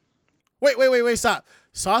Pichan. Wait, stop.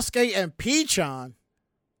 Sasuke and Pichan?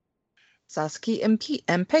 Sasaki and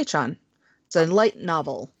Pichan. It's a light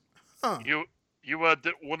novel. Huh. You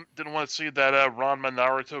didn't want to see that Ranma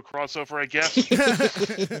Naruto crossover, I guess?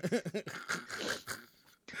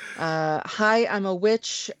 Hi, I'm a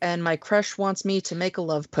witch, and my crush wants me to make a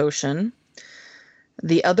love potion.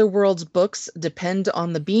 The Other World's books depend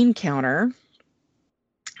on the bean counter.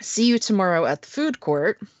 See You Tomorrow at the Food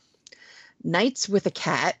Court. Nights with a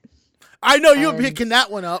Cat. I know you're And- picking that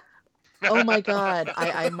one up. Oh my god,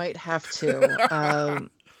 I might have to.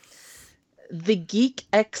 The Geek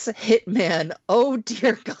X Hitman. Oh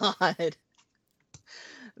dear god.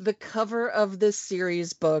 The cover of this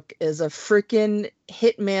series book is a freaking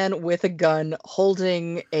hitman with a gun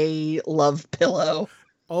holding a love pillow.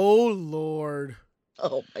 Oh Lord.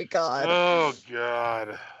 Oh my god. Oh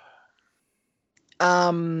God.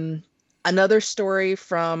 Another story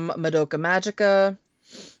from Madoka Magica.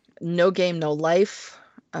 No Game, No Life.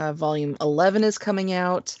 Volume 11 is coming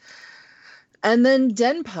out. And then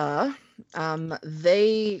Denpa,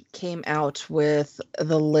 they came out with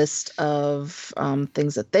the list of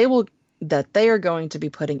things that they are going to be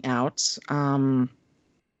putting out.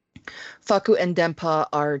 Faku and Denpa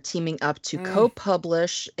are teaming up to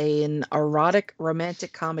co-publish an erotic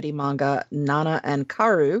romantic comedy manga, Nana and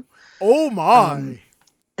Karu. Oh my.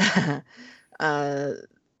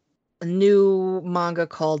 A new manga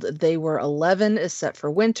called They Were 11 is set for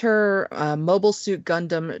winter. Mobile Suit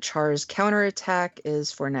Gundam Char's Counterattack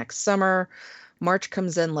is for next summer. March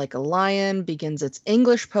Comes In Like a Lion begins its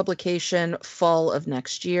English publication fall of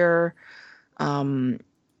next year.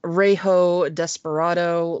 Reiho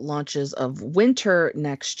Desperado launches of winter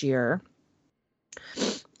next year.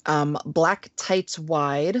 Black Tights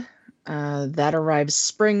Wide, that arrives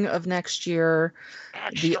spring of next year.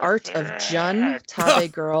 The Art of Jun,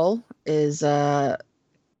 Tabe Girl, is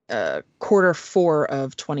quarter 4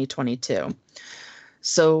 of 2022.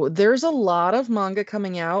 So there's a lot of manga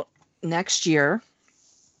coming out next year.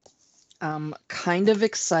 Kind of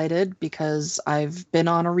excited because I've been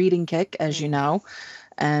on a reading kick, as you know,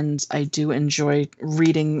 and I do enjoy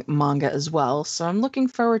reading manga as well. So I'm looking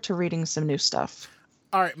forward to reading some new stuff.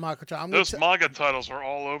 All right, Mako-chan. Those manga titles are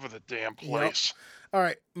all over the damn place. Yep. All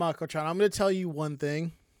right, Mako-chan. I'm going to tell you one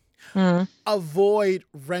thing. Mm. Avoid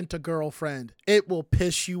Rent a Girlfriend. It will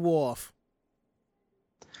piss you off.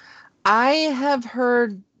 I have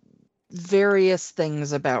heard various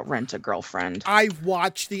things about Rent a Girlfriend. I've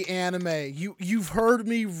watched the anime. You've heard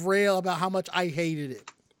me rail about how much I hated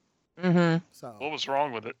it. Mm-hmm. So What was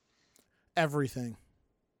wrong with it? everything.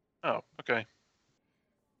 Oh, okay.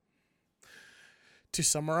 To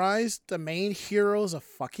summarize, the main hero is a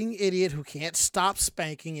fucking idiot who can't stop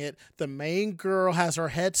spanking it. The main girl has her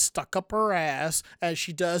head stuck up her ass as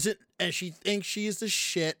she does it, and she thinks she is the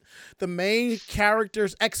shit. The main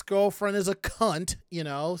character's ex-girlfriend is a cunt, you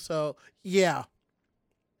know, so yeah.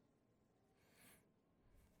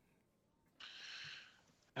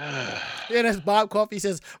 And as Bob Coffey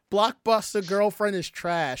says, Blockbuster girlfriend is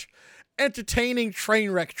trash. Entertaining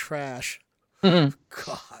train wreck trash. Mm-hmm.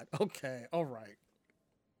 God, okay, all right.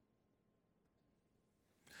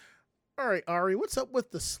 All right, Ari, what's up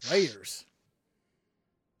with the Slayers?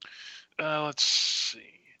 Let's see.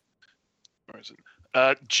 Where is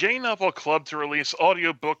it? J Novel Club to release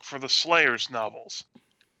audiobook for the Slayers novels.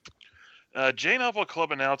 J Novel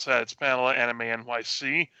Club announced at its panel at Anime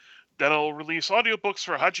NYC that it'll release audiobooks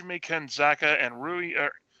for Hajime Kenzaka and Rui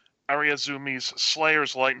Ariazumi's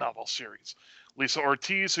Slayers light novel series. Lisa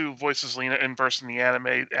Ortiz, who voices Lena Inverse in the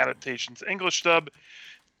anime adaptation's English dub,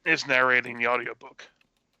 is narrating the audiobook.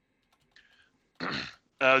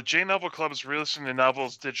 J Novel Club is releasing the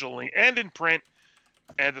novels digitally and in print,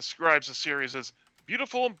 and describes the series as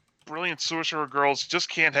beautiful and brilliant sorcerer girls just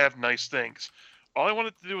can't have nice things. All I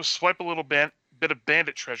wanted to do was swipe a little bit of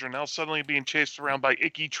bandit treasure, now suddenly being chased around by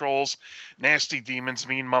icky trolls, nasty demons,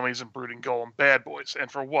 mean mummies, and brooding golem bad boys. And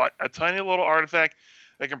for what? A tiny little artifact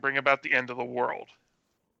that can bring about the end of the world.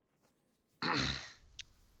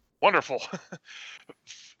 Wonderful.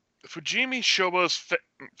 Fujimi Shobo's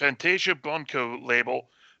Fantasia Bunko label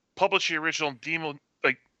published the original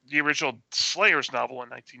Slayers novel in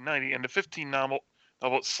 1990 and the 15 novel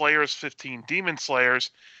Slayers 15 Demon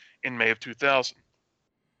Slayers in May of 2000.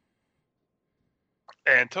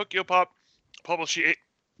 And Tokyo Pop published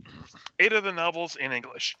 8 of the novels in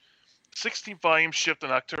English. 16 volumes shipped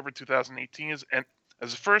in October 2018 as the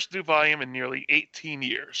first new volume in nearly 18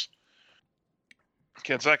 years.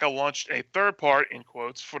 Kenzaka launched a third part, in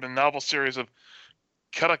quotes, for the novel series of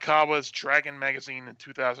Katakawa's Dragon magazine in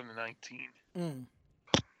 2019.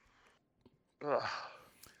 Ugh.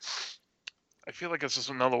 I feel like this is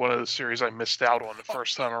another one of the series I missed out on the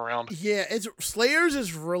first time around. Yeah, it's Slayers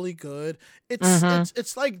is really good.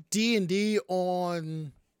 It's like D&D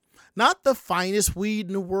on not the finest weed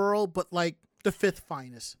in the world, but like the 5th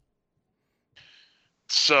finest.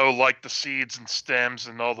 So, like the seeds and stems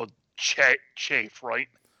and all the chaff, right?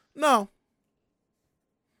 No.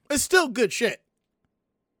 It's still good shit.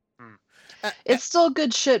 It's still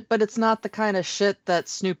good shit, but it's not the kind of shit that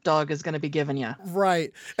Snoop Dogg is going to be giving you.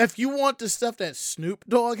 Right. If you want the stuff that Snoop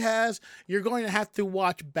Dogg has, you're going to have to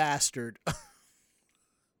watch Bastard.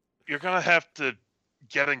 You're going to have to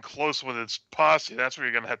get in close with its posse. That's what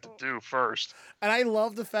you're going to have to do first. And I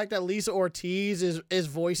love the fact that Lisa Ortiz is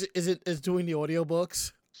doing the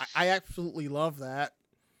audiobooks. I absolutely love that.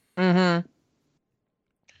 Mm-hmm.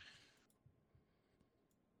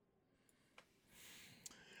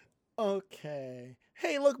 Okay.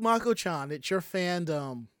 Hey, look, Mako-chan, it's your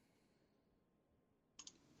fandom.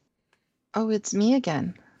 Oh, it's me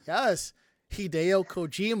again. Yes. Hideo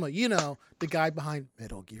Kojima, you know, the guy behind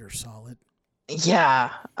Metal Gear Solid. Yeah.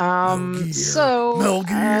 Metal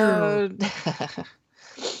Gear.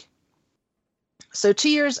 So 2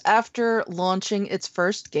 years after launching its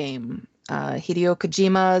first game, Hideo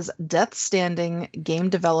Kojima's Death Stranding game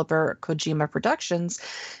developer Kojima Productions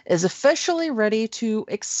is officially ready to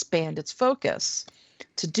expand its focus.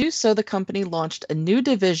 To do so, the company launched a new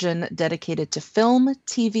division dedicated to film,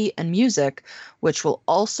 TV, and music, which will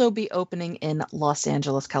also be opening in Los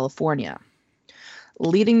Angeles, California.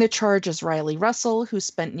 Leading the charge is Riley Russell, who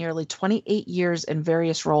spent nearly 28 years in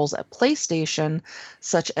various roles at PlayStation,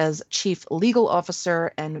 such as Chief Legal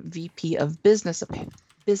Officer and VP of Business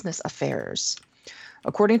Affairs.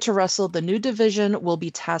 According to Russell, the new division will be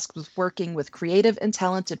tasked with working with creative and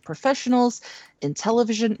talented professionals in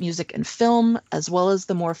television, music, and film, as well as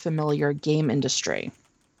the more familiar game industry.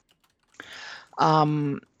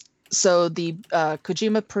 So the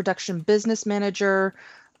Kojima production business manager,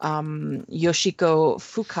 Yoshiko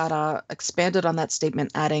Fukara, expanded on that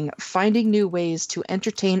statement, adding, "Finding new ways to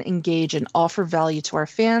entertain, engage, and offer value to our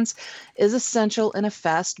fans is essential in a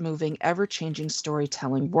fast-moving, ever-changing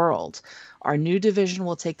storytelling world. Our new division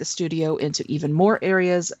will take the studio into even more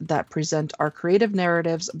areas that present our creative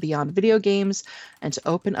narratives beyond video games and to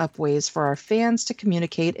open up ways for our fans to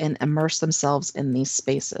communicate and immerse themselves in these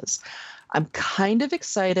spaces." I'm kind of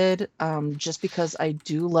excited just because I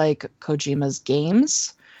do like Kojima's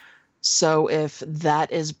games. So if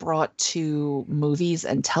that is brought to movies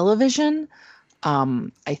and television,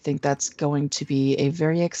 I think that's going to be a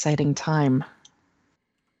very exciting time.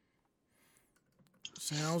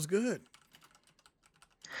 Sounds good.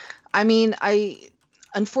 I mean,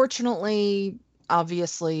 unfortunately,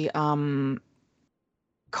 obviously,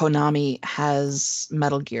 Konami has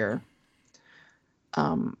Metal Gear.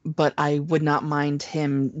 But I would not mind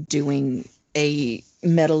him doing a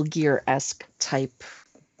Metal Gear-esque type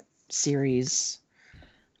series.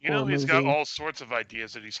 You know, he's got all sorts of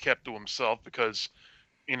ideas that he's kept to himself because,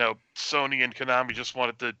 you know, Sony and Konami just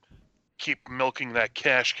wanted to keep milking that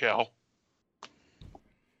cash cow.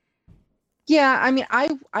 Yeah, I mean,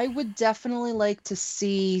 I would definitely like to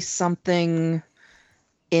see something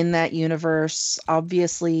in that universe.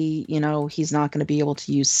 Obviously, you know, he's not going to be able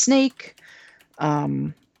to use Snake.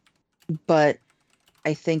 But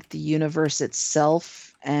I think the universe itself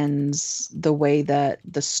and the way that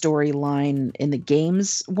the storyline in the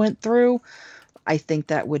games went through, I think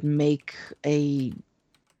that would make an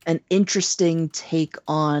interesting take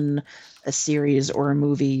on a series or a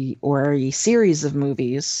movie or a series of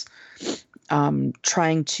movies,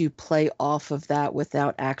 trying to play off of that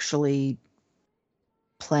without actually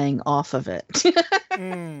playing off of it.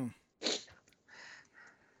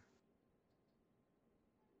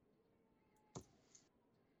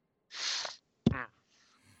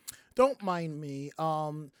 Don't mind me.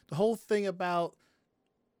 The whole thing about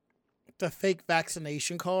the fake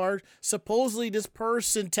vaccination card, supposedly this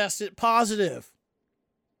person tested positive.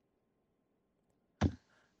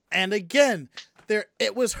 And again,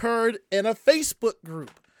 it was heard in a Facebook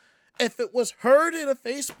group. If it was heard in a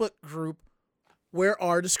Facebook group, where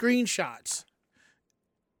are the screenshots?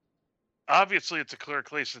 Obviously, it's a clear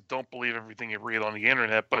case that don't believe everything you read on the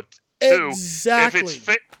internet, but exactly.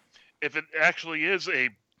 If it actually is a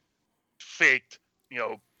faked, you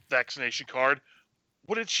know, vaccination card,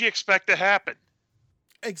 what did she expect to happen?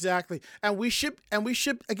 Exactly. And we should be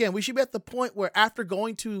at the point where after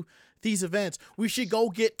going to these events, we should go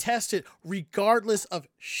get tested regardless of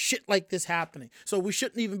shit like this happening. So we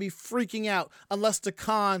shouldn't even be freaking out unless the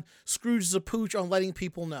con screws the pooch on letting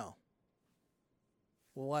people know.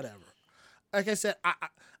 Whatever. Like I said,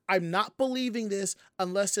 I'm not believing this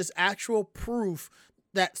unless there's actual proof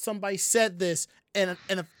that somebody said this in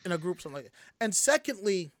a group, something like that. And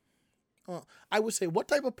secondly, I would say, what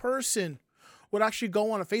type of person would actually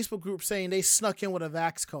go on a Facebook group saying they snuck in with a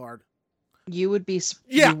Vax card? You would be.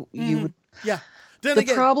 Yeah. You would. Yeah. Then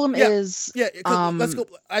the problem is. Yeah. Let's go.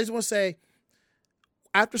 I just want to say,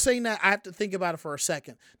 after saying that, I have to think about it for a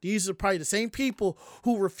second. These are probably the same people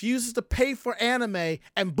who refuses to pay for anime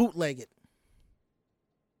and bootleg it.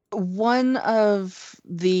 One of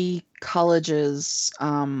the colleges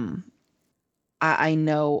I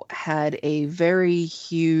know had a very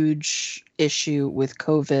huge issue with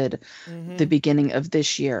COVID the beginning of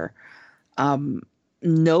this year.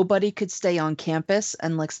 Nobody could stay on campus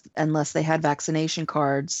unless they had vaccination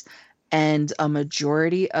cards. And a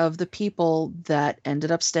majority of the people that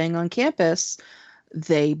ended up staying on campus,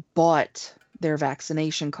 they bought their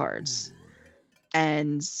vaccination cards.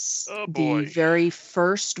 And the very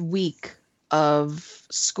first week of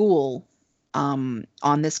school on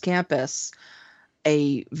this campus,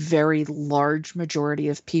 a very large majority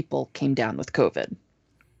of people came down with COVID.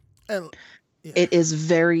 It is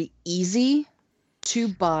very easy to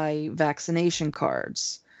buy vaccination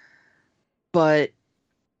cards, but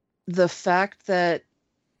the fact that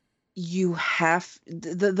you have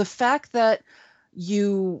the fact that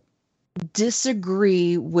you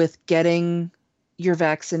disagree with getting your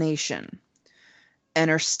vaccination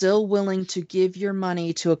and are still willing to give your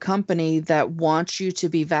money to a company that wants you to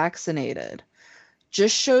be vaccinated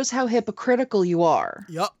just shows how hypocritical you are.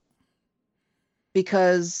 Yep.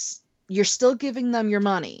 Because you're still giving them your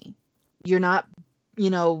money. You're not,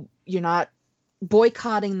 you're not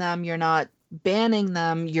boycotting them, you're not banning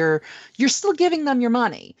them, you're still giving them your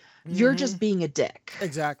money. You're just being a dick.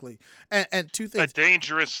 Exactly. And two things. A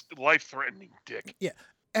dangerous, life-threatening dick. Yeah.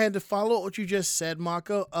 And to follow what you just said,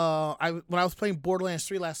 Mako, when I was playing Borderlands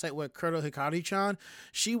 3 last night with Kurto Hikari-chan,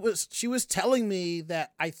 she was telling me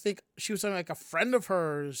that I think she was telling like a friend of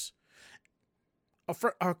hers,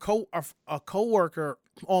 a coworker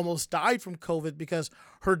almost died from COVID because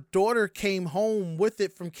her daughter came home with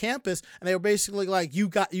it from campus, and they were basically like, you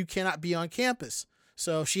cannot be on campus.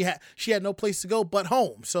 So she had no place to go but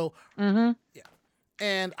home. So yeah.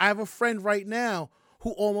 And I have a friend right now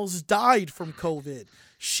who almost died from COVID.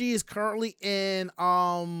 She is currently in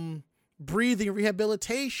breathing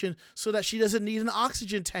rehabilitation so that she doesn't need an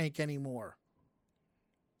oxygen tank anymore.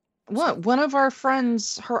 What? One of our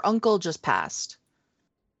friends, her uncle just passed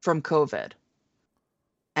from COVID.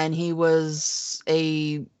 And he was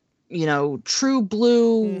a, true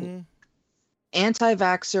blue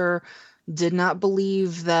anti-vaxxer, did not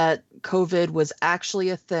believe that COVID was actually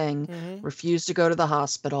a thing, refused to go to the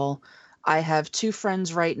hospital. I have two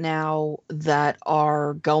friends right now that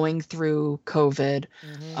are going through COVID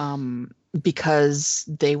because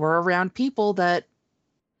they were around people that,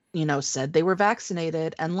 said they were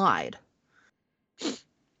vaccinated and lied.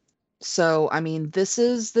 So, I mean, this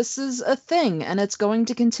is a thing, and it's going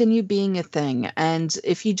to continue being a thing. And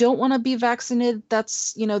if you don't want to be vaccinated,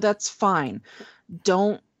 that's fine.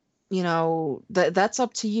 Don't, that's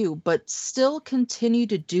up to you, but still continue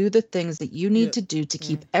to do the things that you need to do to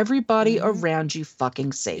keep everybody around you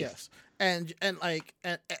fucking safe. Yes. And I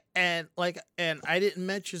didn't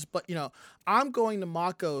mention this, but I'm going to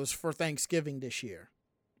Mako's for Thanksgiving this year.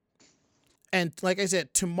 And like I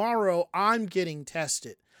said, tomorrow I'm getting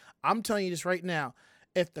tested. I'm telling you this right now.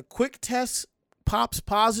 If the quick test pops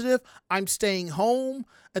positive, I'm staying home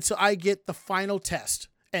until I get the final test.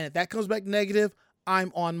 And if that comes back negative,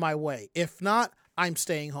 I'm on my way. If not, I'm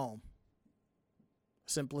staying home.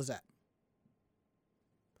 Simple as that.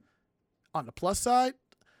 On the plus side,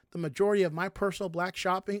 the majority of my personal Black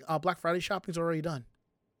Friday shopping is already done.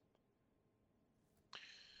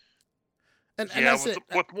 And that's it.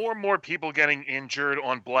 With more and more people getting injured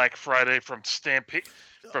on Black Friday from stampeding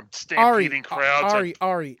crowds.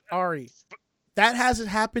 Ari, that hasn't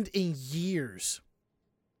happened in years.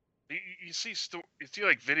 You see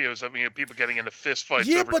like videos of people getting into fist fights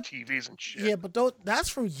over TVs and shit. Yeah, but that's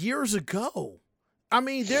from years ago. I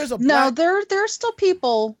mean, there's there's still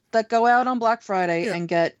people that go out on Black Friday and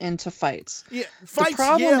get into fights. Yeah, the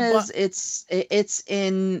problem is it's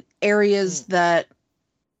in areas that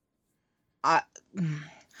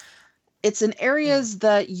it's in areas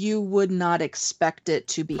that you would not expect it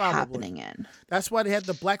to be happening in. That's why they had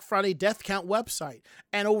the Black Friday Death Count website.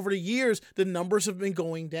 And over the years, the numbers have been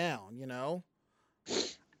going down,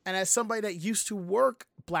 And as somebody that used to work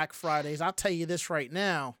Black Fridays, I'll tell you this right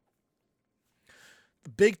now. The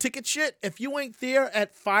big ticket shit, if you ain't there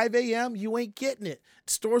at 5 a.m., you ain't getting it.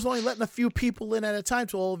 The store's only letting a few people in at a time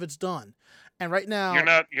till all of it's done. And right now...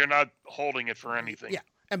 You're not holding it for anything. Yeah.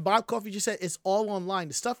 And Bob Coffee just said it's all online.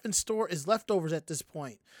 The stuff in store is leftovers at this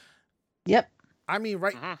point. Yep. I mean,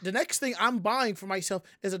 the next thing I'm buying for myself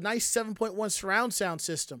is a nice 7.1 surround sound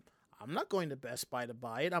system. I'm not going to Best Buy to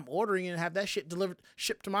buy it. I'm ordering it and have that shit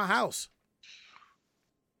shipped to my house.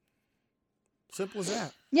 Simple as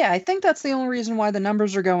that. Yeah, I think that's the only reason why the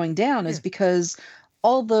numbers are going down is because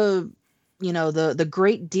all the, the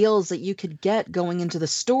great deals that you could get going into the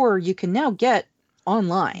store, you can now get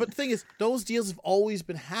online. But the thing is, those deals have always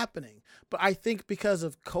been happening. But I think because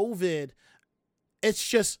of COVID, it's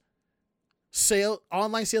just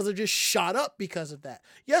online sales have just shot up because of that.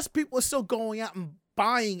 Yes, people are still going out and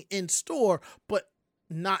buying in store, but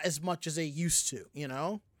not as much as they used to, you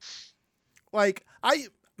know? Like,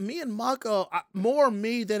 me and Mako, more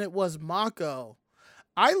me than it was Mako,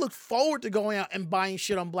 I look forward to going out and buying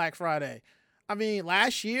shit on Black Friday. I mean,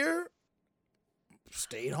 last year,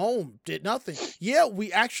 stayed home, did nothing. Yeah,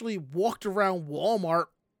 we actually walked around Walmart.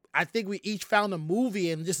 I think we each found a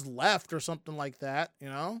movie and just left or something like that, you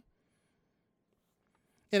know?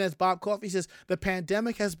 And as Bob Coffey says, the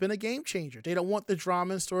pandemic has been a game changer. They don't want the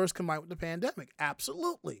drama in stores combined with the pandemic.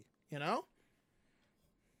 Absolutely, you know?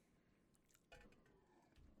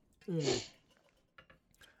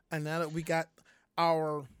 And now that we got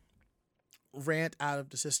our rant out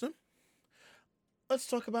of the system, let's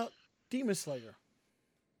talk about Demon Slayer.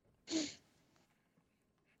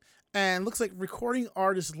 And looks like recording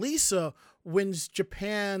artist Lisa wins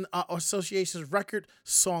Japan Association's Record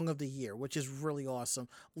Song of the Year, which is really awesome.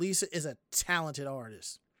 Lisa is a talented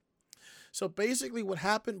artist. So basically what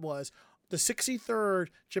happened was the 63rd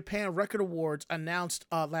Japan Record Awards announced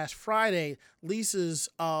last Friday Lisa's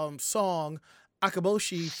song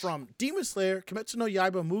Akaboshi from Demon Slayer Kimetsu no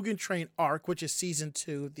Yaiba Mugen Train Arc, which is season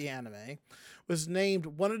 2 of the anime, was named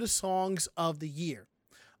one of the songs of the year.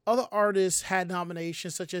 Other artists had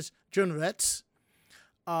nominations such as Junretsu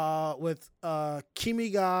with Kimi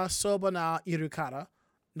ga Soba na Irukara,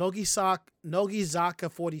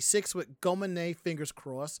 Nogizaka 46 with Gomane Fingers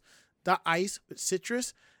Crossed, The Ice with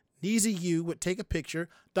Citrus, Neezy U with Take a Picture,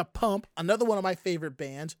 The Pump, another one of my favorite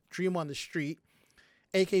bands, Dream on the Street,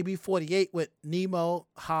 AKB48 with Nemo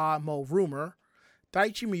Ha Mo Rumor,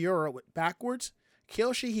 Daichi Miura with Backwards,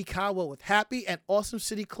 Kiyoshi Hikawa with Happy, and Awesome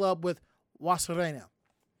City Club with Wasarena.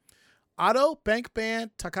 Ado, Bank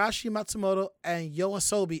Band, Takashi Matsumoto, and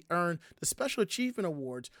Yoasobi earned the Special Achievement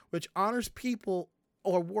Awards, which honors people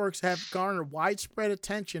or works that have garnered widespread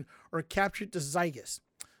attention or captured the zeitgeist.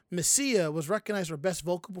 Messia was recognized for Best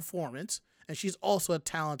Vocal Performance, and she's also a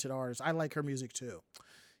talented artist. I like her music too.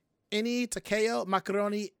 Ini, Takeo,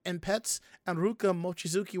 Macaroni, and Pets, and Ruka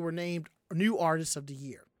Mochizuki were named New Artists of the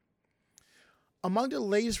Year. Among the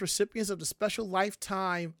latest recipients of the Special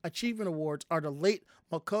Lifetime Achievement Awards are the late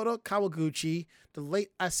Makoto Kawaguchi, the late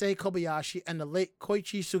Issei Kobayashi, and the late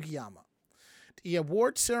Koichi Sugiyama. The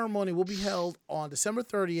award ceremony will be held on December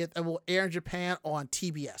 30th and will air in Japan on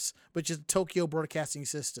TBS, which is the Tokyo Broadcasting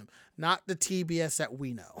System, not the TBS that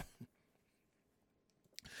we know.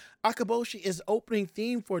 Akaboshi is the opening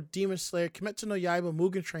theme for Demon Slayer Kimetsu no Yaiba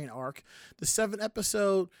Mugen Train Arc, the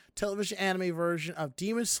 7-episode television anime version of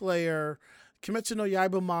Demon Slayer Kimetsu no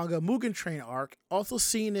Yaiba manga Mugen Train Arc, also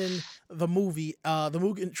seen in the movie, the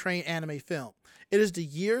Mugen Train anime film. It is the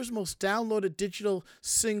year's most downloaded digital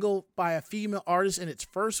single by a female artist in its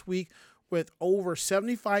first week, with over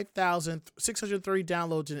 75,630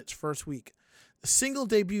 downloads in its first week. The single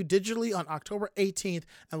debuted digitally on October 18th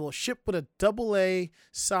and will ship with a AA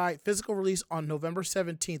side physical release on November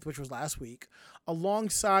 17th, which was last week,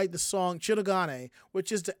 alongside the song Chirogane,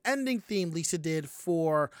 which is the ending theme Lisa did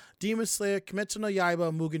for Demon Slayer Kimetsu no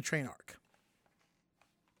Yaiba Mugen Train Arc.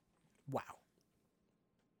 Wow.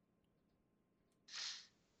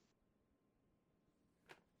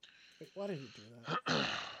 Wait, why did he do that?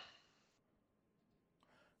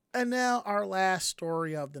 And now our last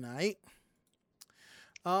story of the night.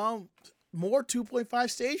 More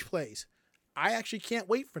 2.5 stage plays. I actually can't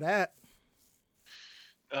wait for that.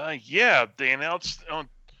 Yeah, they announced on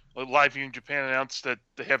Live View in Japan announced that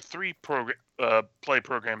they have 3 play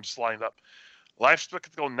programs lined up: Live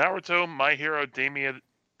Spectacle Naruto, My Hero Academia,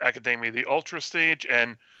 the Ultra Stage,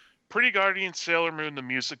 and Pretty Guardian Sailor Moon the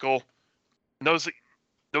Musical.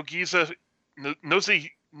 Nogizaka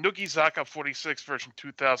 46 version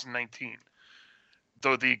 2019.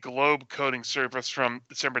 Though the Globe coding service from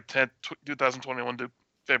December 10th, 2021 to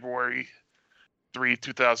February 3,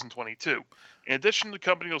 2022. In addition, the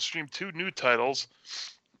company will stream 2 new titles: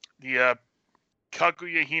 the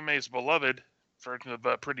Kaguya Hime's Beloved version of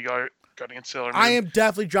Pretty Guardian Sailor Moon. I am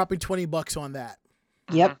definitely dropping $20 on that.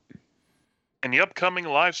 Yep. And the upcoming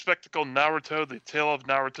live spectacle Naruto, The Tale of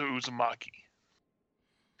Naruto Uzumaki.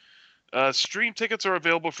 Stream tickets are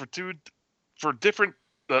available for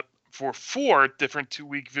 4 different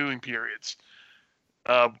 2-week viewing periods.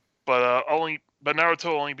 But Naruto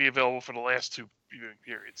will only be available for the last 2 viewing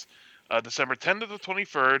periods. December 10th to the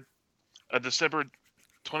 23rd, December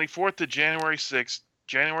 24th to January 6th,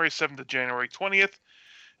 January 7th to January 20th,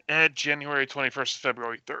 and January 21st to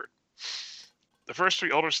February 3rd. The first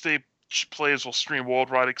 3 Ultra plays will stream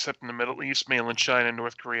worldwide except in the Middle East, mainland China,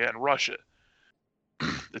 North Korea, and Russia.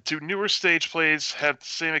 The 2 newer stage plays have the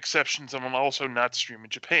same exceptions and will also not stream in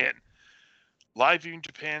Japan. Live View in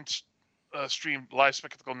Japan streamed live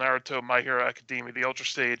spectacle Naruto, My Hero Academia, the Ultra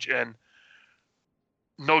Stage, and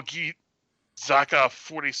Nogi Zaka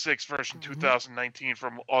 46 version 2019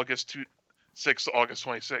 from August 6 to August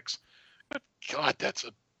 26. But God, that's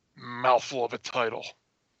a mouthful of a title.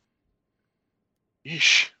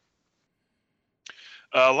 Yeesh.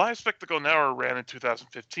 Live Spectacle Naruto ran in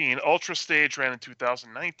 2015. Ultra Stage ran in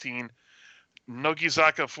 2019.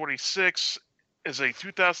 Nogizaka 46 is a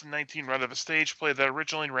 2019 run of a stage play that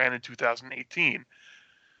originally ran in 2018.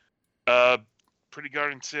 Pretty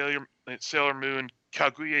Guardian Sailor Moon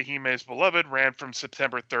Kaguya Hime's Beloved ran from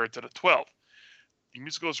September 3rd to the 12th. The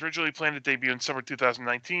musical was originally planned to debut in summer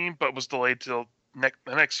 2019, but was delayed till the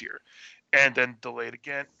next year, and then delayed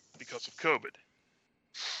again because of COVID.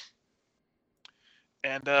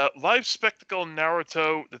 And live spectacle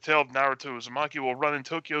Naruto, The Tale of Naruto Uzumaki will run in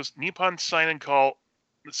Tokyo's Nippon Seinen-kan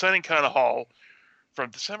Hall from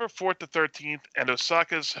December 4th to 13th and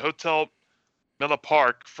Osaka's Hotel Milla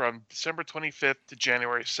Park from December 25th to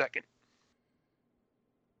January 2nd.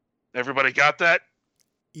 Everybody got that?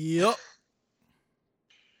 Yep.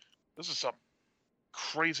 This is some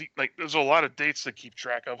crazy, there's a lot of dates to keep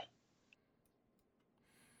track of.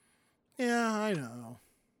 Yeah, I know.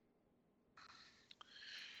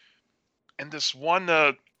 And this one,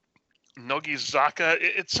 Nogizaka,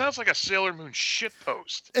 it sounds like a Sailor Moon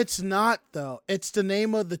shitpost. It's not, though. It's the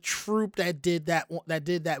name of the troupe that did that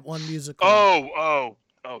one musical. Oh,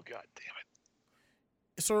 God damn it.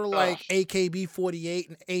 It's sort of like AKB48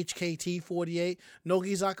 and HKT48.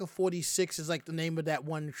 Nogizaka 46 is like the name of that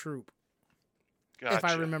one troupe. Gotcha. If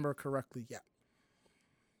I remember correctly, yeah.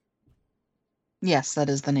 Yes, that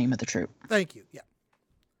is the name of the troupe. Thank you, yeah.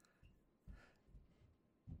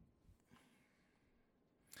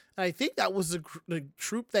 I think that was the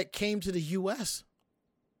troupe that came to the U.S.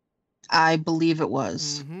 I believe it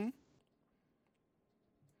was. Mm-hmm.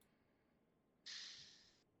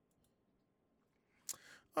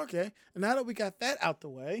 Okay, and now that we got that out the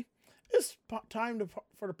way, it's time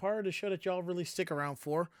for the part of the show that y'all really stick around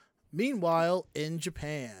for. Meanwhile, in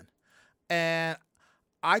Japan. And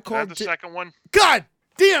I called the second one. God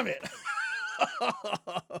damn it!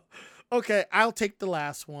 Okay, I'll take the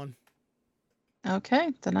last one.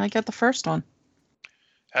 Okay, then I get the first one.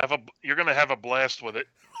 You're gonna have a blast with it.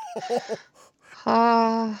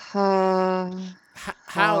 Ha ha.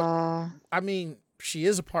 How? I mean, she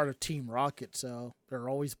is a part of Team Rocket, so they're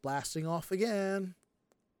always blasting off again.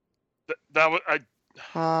 That was I.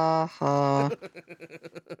 Ha ha.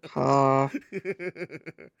 Ha.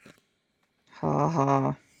 Ha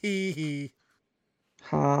ha. Hee hee.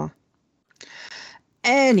 Ha.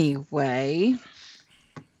 Anyway,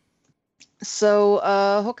 so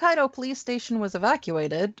Hokkaido Police Station was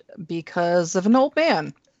evacuated because of an old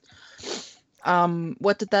man.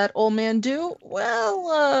 What did that old man do?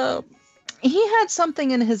 Well, he had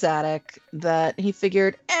something in his attic that he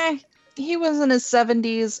figured, he was in his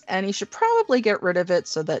 70s and he should probably get rid of it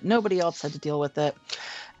so that nobody else had to deal with it.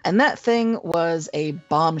 And that thing was a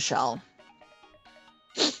bombshell.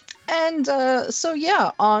 And so,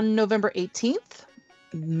 yeah, on November 18th,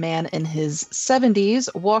 a man in his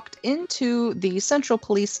 70s walked into the Central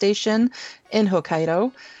Police Station in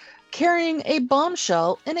Hokkaido carrying a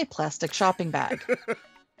bombshell in a plastic shopping bag.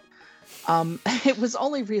 It was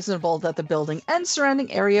only reasonable that the building and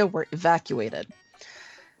surrounding area were evacuated.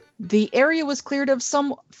 The area was cleared of some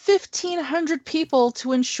 1,500 people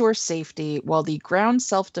to ensure safety, while the Ground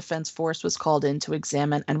Self-Defense Force was called in to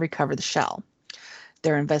examine and recover the shell.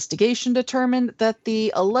 Their investigation determined that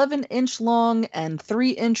the 11-inch long and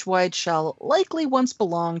 3-inch wide shell likely once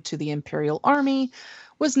belonged to the Imperial Army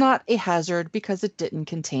was not a hazard because it didn't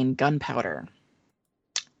contain gunpowder.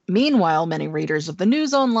 Meanwhile, many readers of the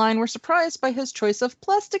news online were surprised by his choice of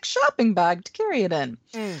plastic shopping bag to carry it in,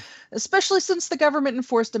 especially since the government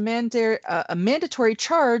enforced a mandatory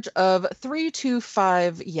charge of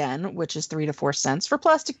 325 yen, which is 3 to 4 cents, for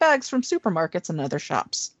plastic bags from supermarkets and other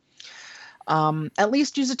shops. At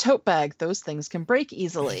least use a tote bag. Those things can break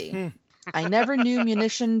easily. I never knew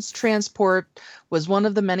munitions transport was one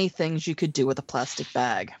of the many things you could do with a plastic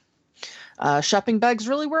bag. Shopping bags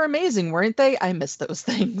really were amazing, weren't they? I miss those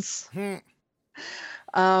things.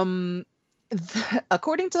 According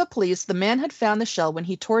to the police, the man had found the shell when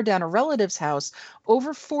he tore down a relative's house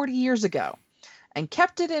over 40 years ago and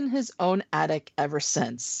kept it in his own attic ever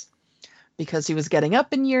since. Because he was getting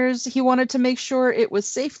up in years, he wanted to make sure it was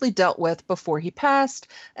safely dealt with before he passed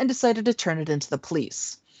and decided to turn it into the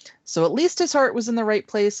police. So at least his heart was in the right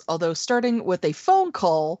place, although starting with a phone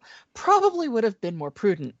call probably would have been more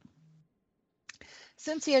prudent.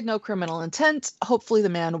 Since he had no criminal intent, hopefully the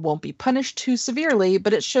man won't be punished too severely,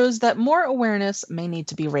 but it shows that more awareness may need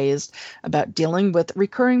to be raised about dealing with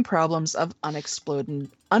recurring problems of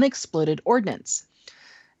unexploded ordnance.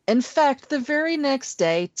 In fact, the very next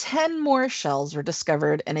day, 10 more shells were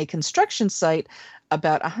discovered in a construction site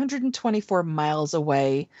about 124 miles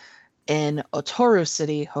away in Otoru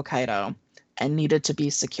City, Hokkaido, and needed to be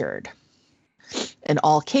secured. In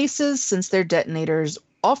all cases, since their detonators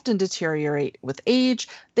often deteriorate with age,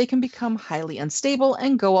 they can become highly unstable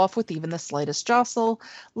and go off with even the slightest jostle,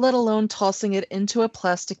 let alone tossing it into a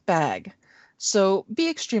plastic bag. So be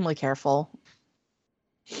extremely careful.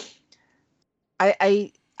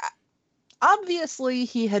 I obviously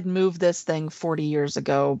he had moved this thing 40 years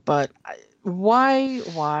ago, but why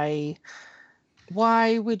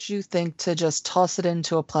would you think to just toss it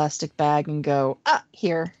into a plastic bag and go,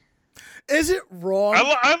 here? Is it wrong?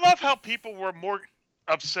 I love how people were more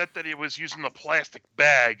upset that he was using the plastic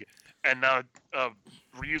bag and not a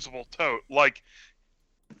reusable tote. Like,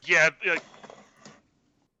 yeah,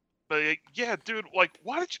 but yeah, dude, like,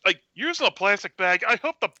 why did you using a plastic bag? I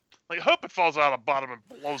hope it falls out of the bottom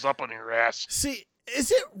and blows up on your ass. See,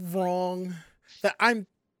 is it wrong that I'm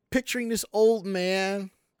picturing this old man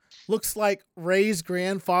looks like Ray's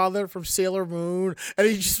grandfather from Sailor Moon, and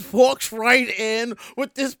he just walks right in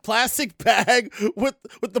with this plastic bag with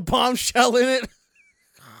the bombshell in it?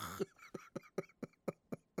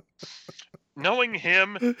 Knowing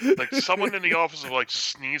him, like, someone in the office would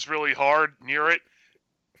sneeze really hard near it,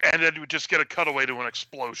 and then you would just get a cutaway to an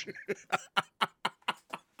explosion.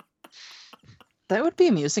 That would be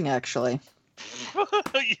amusing, actually.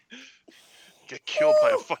 Get killed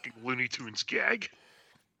by a fucking Looney Tunes gag.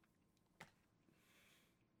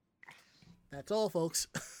 That's all, folks.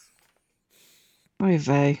 Oy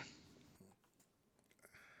vey.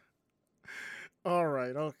 All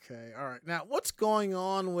right, okay. All right. Now, what's going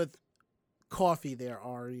on with coffee there,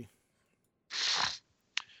 Ari?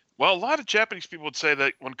 Well, a lot of Japanese people would say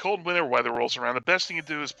that when cold winter weather rolls around, the best thing to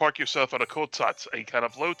do is park yourself on a kotatsu, a kind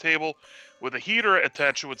of low table with a heater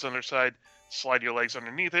attached to its underside, slide your legs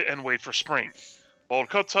underneath it, and wait for spring. While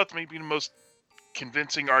kotatsu may be the most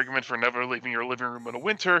convincing argument for never leaving your living room in the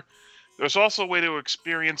winter, there's also a way to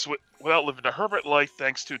experience without living a hermit life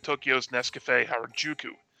thanks to Tokyo's Nescafe Harajuku.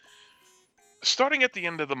 Starting at the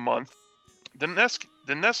end of the month, the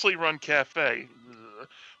Nestle-run cafe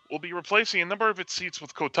will be replacing a number of its seats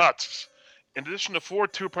with kotatsus. In addition to 4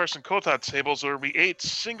 two-person kotatsu tables, there will be 8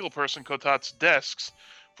 single-person kotatsu desks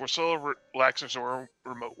for solo relaxers or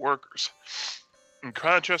remote workers. In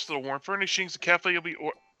contrast to the warm furnishings, the cafe will be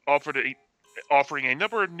offering a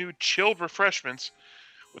number of new chilled refreshments,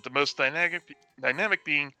 with the most dynamic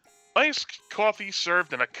being iced coffee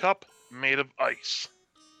served in a cup made of ice.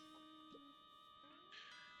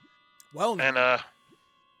 Well, now. And, I'm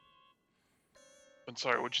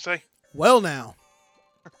sorry, what'd you say? Well, now.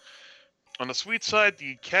 On the sweet side,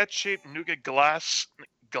 the cat-shaped nougat glaze,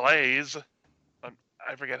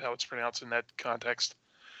 I forget how it's pronounced in that context,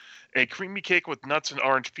 a creamy cake with nuts and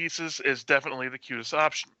orange pieces is definitely the cutest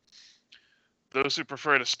option. Those who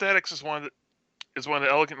prefer it aesthetics is one that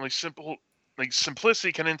elegantly simple,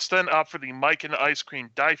 simplicity can instead opt for the Maiken ice cream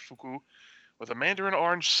daifuku with a mandarin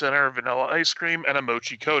orange center, vanilla ice cream, and a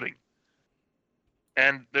mochi coating.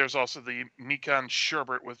 And there's also the Mikan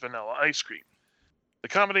sherbet with vanilla ice cream. The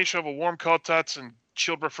combination of a warm kotatsu and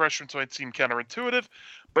chilled refreshments might seem counterintuitive,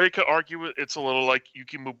 but you could argue it's a little like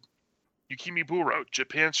Yukimiburo,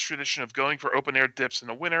 Japan's tradition of going for open-air dips in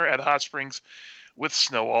the winter at hot springs with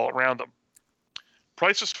snow all around them.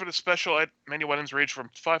 Prices for the special menu items range from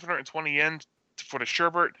 520 yen for the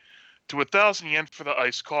sherbet to 1,000 yen for the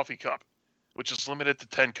iced coffee cup, which is limited to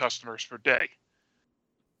 10 customers per day.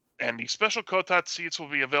 And the special kotatsu seats will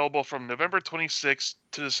be available from November 26th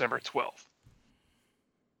to December 12th.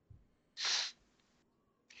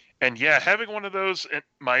 And yeah, having one of those at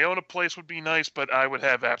my own place would be nice, but I would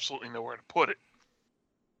have absolutely nowhere to put it.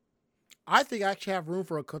 I think I actually have room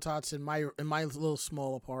for a kotatsu in my little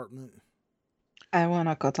small apartment. I want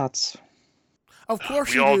a kotatsu. Of course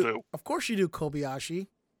we you all do. Of course you do, Kobayashi.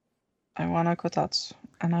 I want a kotatsu,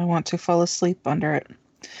 and I want to fall asleep under it.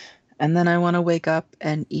 And then I want to wake up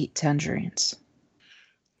and eat tangerines.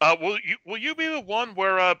 Will you be the one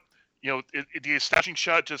where the establishing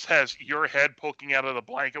shot just has your head poking out of the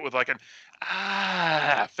blanket with like an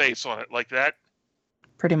face on it, like that?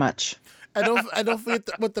 Pretty much. I don't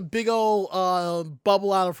forget with the big old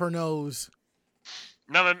bubble out of her nose.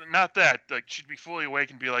 No, not that. Like, she'd be fully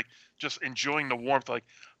awake and be like just enjoying the warmth, like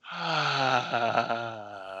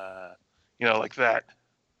like that.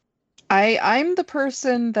 I'm the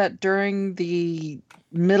person that during the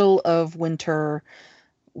middle of winter,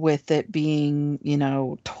 with it being,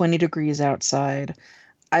 20 degrees outside,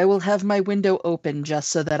 I will have my window open just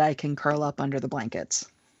so that I can curl up under the blankets.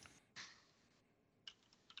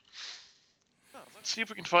 Let's see if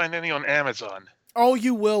we can find any on Amazon. Oh,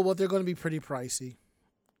 you will, but they're going to be pretty pricey.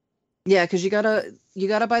 Yeah, because you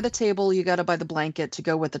gotta buy the table, you gotta buy the blanket to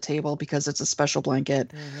go with the table because it's a special blanket.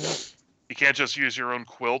 Mm-hmm. You can't just use your own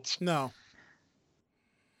quilts? No.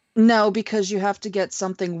 No, because you have to get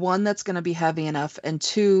something, one, that's going to be heavy enough, and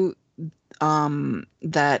two,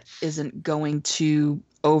 that isn't going to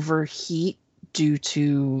overheat due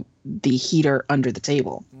to the heater under the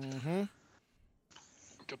table. Mm-hmm.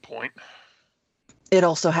 Good point. It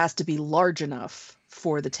also has to be large enough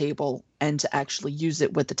for the table and to actually use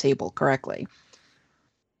it with the table correctly.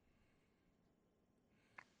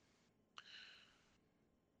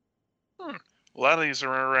 A lot of these are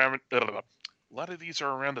around the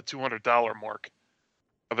 $200 mark.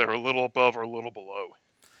 They're a little above or a little below.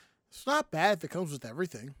 It's not bad if it comes with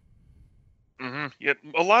everything. Mm-hmm. Yeah,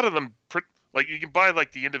 a lot of them, like you can buy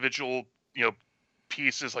like the individual,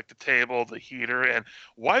 pieces like the table, the heater, and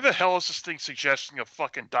why the hell is this thing suggesting a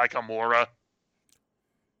fucking Daikamura?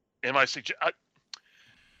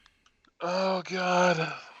 Oh god,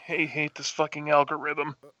 I hate this fucking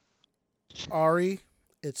algorithm. Ari,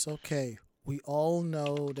 it's okay. We all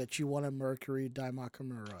know that you want a Mercury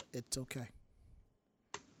Daimakamura. It's okay.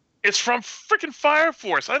 It's from freaking Fire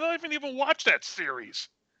Force. I don't even watch that series.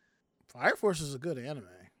 Fire Force is a good anime.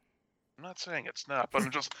 I'm not saying it's not, but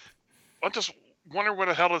I'm just wondering where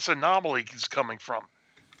the hell this anomaly is coming from.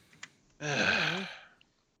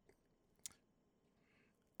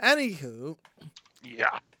 Anywho,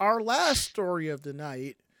 yeah. Our last story of the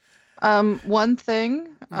night. One thing,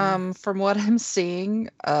 from what I'm seeing,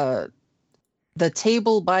 the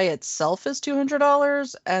table by itself is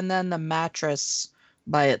 $200, and then the mattress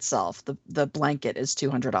by itself, the blanket, is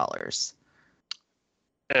 $200.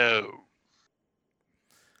 Oh.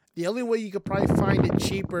 The only way you could probably find it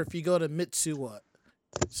cheaper if you go to Mitsuwa.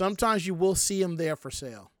 Sometimes you will see them there for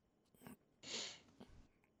sale.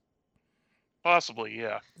 Possibly,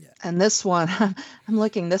 yeah. And this one, I'm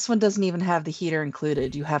looking, this one doesn't even have the heater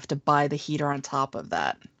included. You have to buy the heater on top of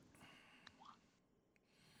that.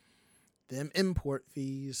 Them import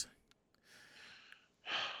fees.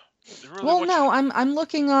 Really Well, no,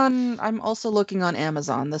 I'm also looking on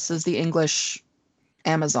Amazon. This is the English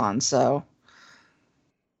Amazon, so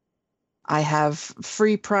I have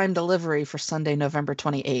free Prime delivery for Sunday, November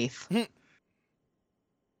 28th.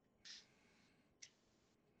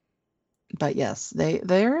 But yes,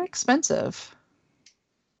 they're expensive.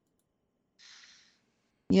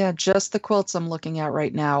 Yeah, just the quilts I'm looking at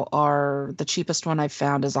right now are, the cheapest one I've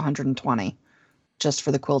found is $120 just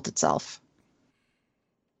for the quilt itself.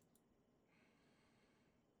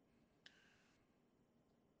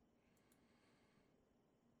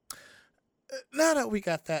 Now that we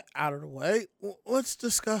got that out of the way, let's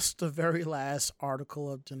discuss the very last article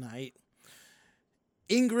of the night.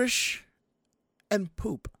 English and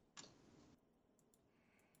poop.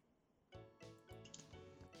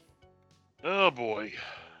 Oh boy.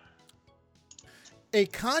 A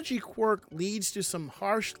kanji quirk leads to some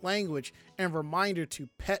harsh language and reminder to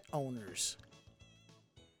pet owners.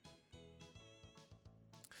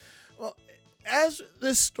 Well, as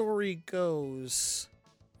this story goes,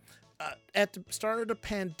 at the start of the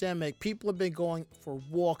pandemic, people have been going for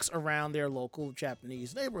walks around their local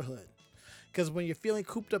Japanese neighborhood. Because when you're feeling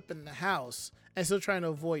cooped up in the house and still trying to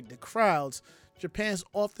avoid the crowds, Japan's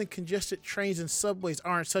often congested trains and subways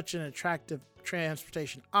aren't such an attractive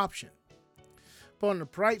transportation option. But on the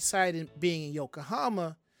bright side, being in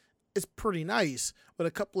Yokohama, it's pretty nice, with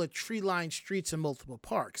a couple of tree-lined streets and multiple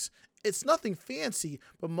parks. It's nothing fancy,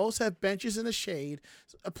 but most have benches in the shade,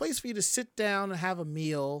 a place for you to sit down and have a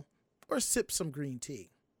meal, or sip some green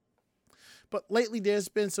tea. But lately there's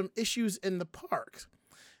been some issues in the parks.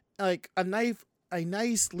 Like a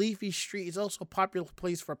nice leafy street is also a popular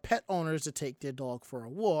place for pet owners to take their dog for a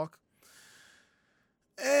walk.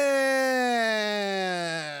 And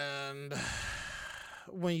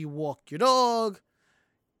when you walk your dog,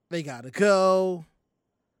 they gotta go.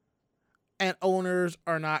 And owners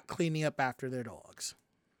are not cleaning up after their dogs.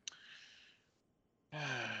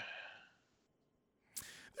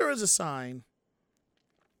 There is a sign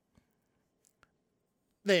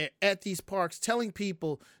there at these parks telling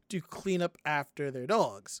people to clean up after their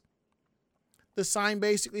dogs. The sign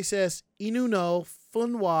basically says, Inu no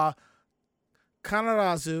fun wa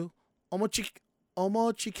kanarazu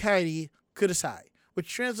omochikari kudasai,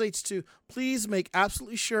 which translates to please make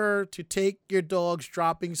absolutely sure to take your dog's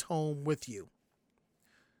droppings home with you.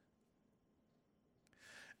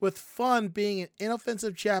 With fun being an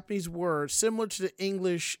inoffensive Japanese word similar to the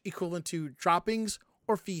English equivalent to droppings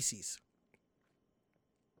or feces.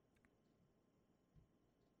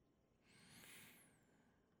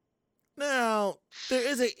 Now, there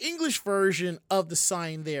is an English version of the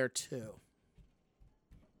sign there too.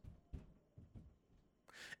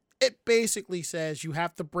 It basically says you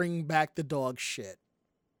have to bring back the dog shit.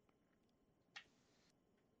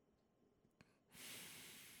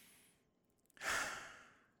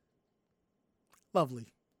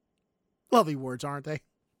 Lovely. Lovely words, aren't they?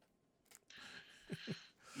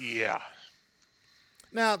 Yeah.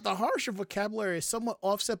 Now, the harsher vocabulary is somewhat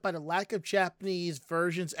offset by the lack of Japanese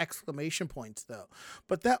version's exclamation points, though.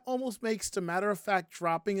 But that almost makes the matter-of-fact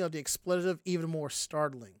dropping of the expletive even more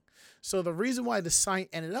startling. So the reason why the sign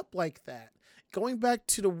ended up like that, going back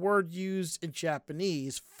to the word used in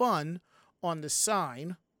Japanese, fun, on the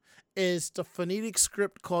sign, is the phonetic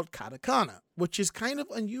script called katakana, which is kind of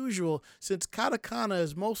unusual since katakana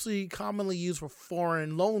is mostly commonly used for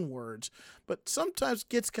foreign loan words, but sometimes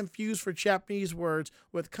gets confused for Japanese words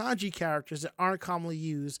with kanji characters that aren't commonly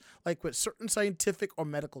used, like with certain scientific or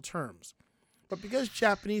medical terms. But because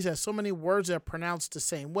Japanese has so many words that are pronounced the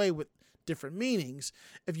same way with different meanings,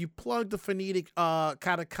 if you plug the phonetic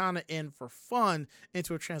katakana in for fun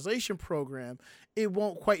into a translation program, it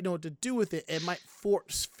won't quite know what to do with it. It might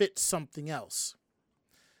force fit something else.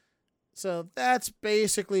 So that's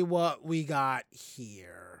basically what we got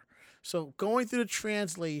here. So going through the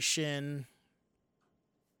translation,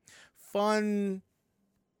 fun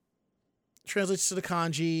translates to the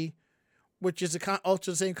kanji, which is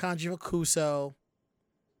also the same kanji for kuso,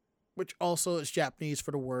 which also is Japanese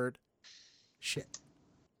for the word shit.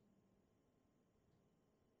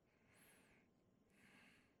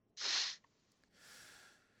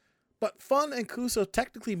 But fun and kuso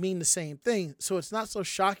technically mean the same thing, so it's not so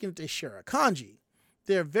shocking that they share a kanji.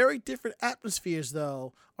 Their very different atmospheres,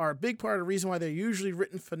 though, are a big part of the reason why they're usually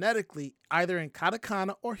written phonetically, either in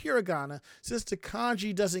katakana or hiragana, since the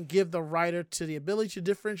kanji doesn't give the writer to the ability to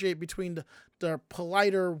differentiate between the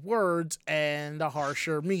politer words and the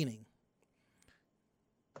harsher meaning.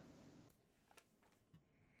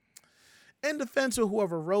 In defense of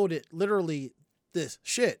whoever wrote it, literally this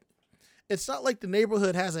shit, it's not like the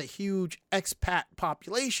neighborhood has a huge expat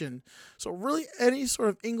population, so really any sort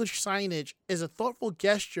of English signage is a thoughtful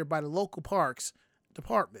gesture by the local parks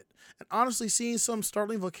department. And honestly, seeing some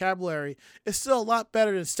startling vocabulary is still a lot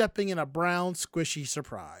better than stepping in a brown, squishy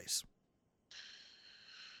surprise.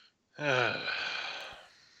 And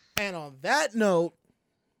on that note,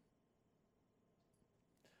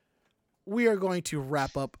 we are going to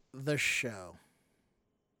wrap up the show.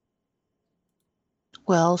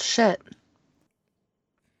 Well, shit.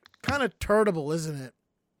 Kind of turtable, isn't it?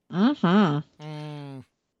 Mm-hmm.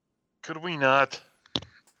 Could we not?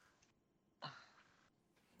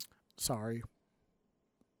 Sorry.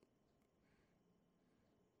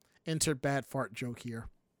 Insert bad fart joke here.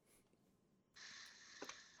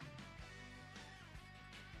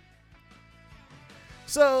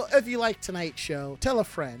 So, if you like tonight's show, tell a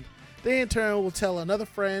friend. They in turn will tell another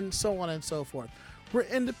friend, so on and so forth. We're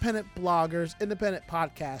independent bloggers, independent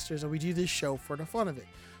podcasters, and we do this show for the fun of it.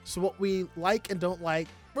 So what we like and don't like,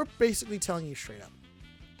 we're basically telling you straight up.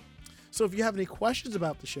 So if you have any questions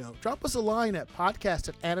about the show, drop us a line at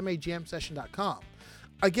podcast@animejamsession.com.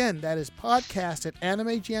 Again, that is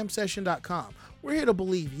podcast@animejamsession.com. We're here to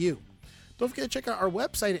believe you. Don't forget to check out our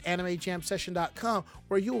website at animejamsession.com,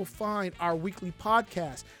 where you will find our weekly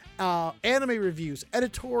podcast, anime reviews,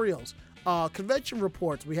 editorials, convention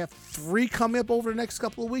reports. We have 3 coming up over the next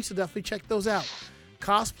couple of weeks, so definitely check those out.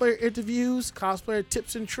 Cosplayer interviews, cosplayer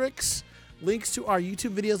tips and tricks, links to our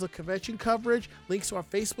YouTube videos of convention coverage, links to our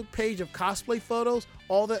Facebook page of cosplay photos,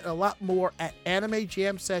 all that and a lot more at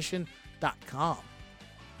animejamsession.com.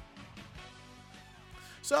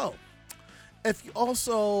 So, if you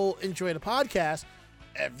also enjoy the podcast,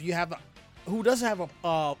 if you have who doesn't have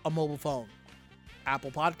a mobile phone, Apple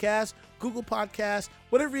Podcasts, Google Podcasts,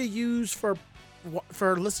 whatever you use for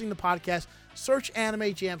listening to podcasts, search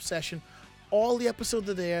Anime Jam Session. All the episodes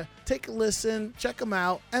are there. Take a listen, check them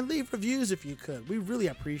out, and leave reviews if you could. We really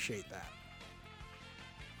appreciate that.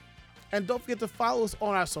 And don't forget to follow us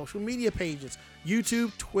on our social media pages,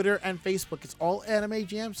 YouTube, Twitter, and Facebook. It's all Anime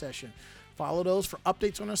Jam Session. Follow those for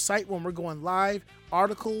updates on our site when we're going live,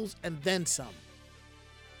 articles, and then some.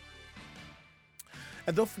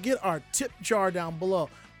 And don't forget our tip jar down below.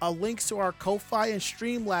 Links to our Ko-Fi and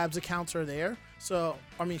Streamlabs accounts are there.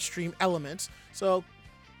 Stream Elements. So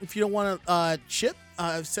if you don't want to chip,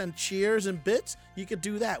 send cheers and bits, you could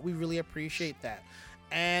do that. We really appreciate that.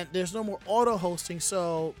 And there's no more auto hosting,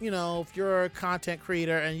 so if you're a content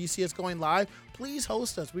creator and you see us going live, please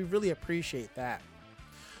host us. We really appreciate that.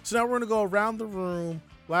 So now we're going to go around the room.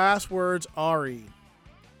 Last words, Ari.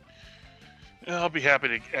 I'll be happy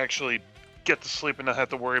to actually get to sleep and not have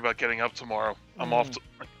to worry about getting up tomorrow. I'm off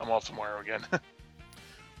tomorrow again.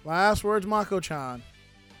 Last words, Mako-chan.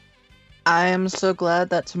 I am so glad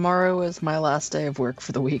that tomorrow is my last day of work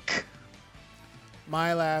for the week.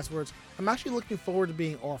 My last words. I'm actually looking forward to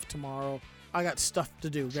being off tomorrow. I got stuff to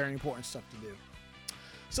do, very important stuff to do.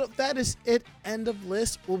 So that is it. End of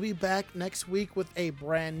list. We'll be back next week with a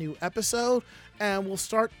brand new episode, and we'll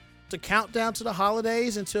start the countdown to the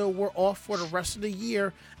holidays until we're off for the rest of the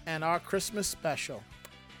year and our Christmas special.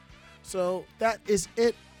 So that is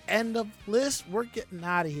it. End of list. We're getting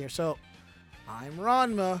out of here. So I'm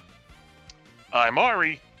Ranma. I'm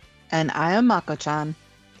Ari. And I am Mako-chan.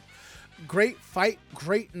 Great fight,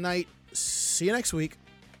 great night. See you next week.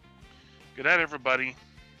 Good night, everybody.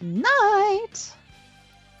 Night.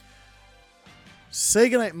 Say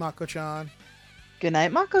goodnight, Mako-chan. Good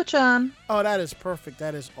night, Mako-chan. Oh, that is perfect.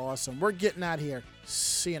 That is awesome. We're getting out of here.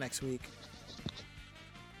 See you next week.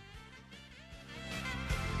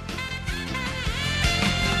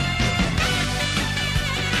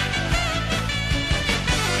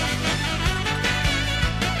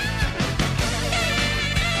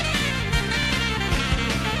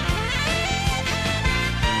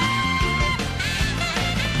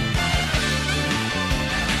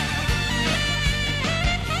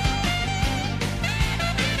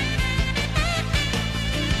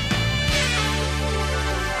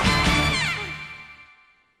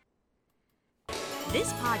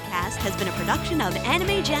 This podcast has been a production of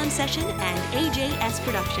Anime Jam Session and AJS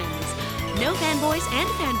Productions. No fanboys and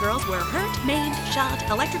fangirls were hurt, maimed, shot,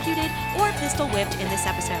 electrocuted, or pistol whipped in this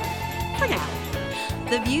episode. For now.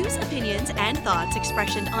 The views, opinions, and thoughts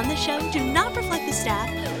expressed on the show do not reflect the staff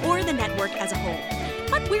or the network as a whole.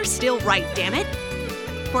 But we're still right, damn it!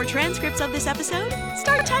 For transcripts of this episode,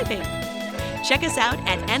 start typing. Check us out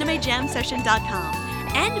at animejamsession.com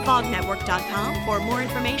and vognetwork.com for more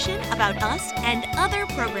information about us and other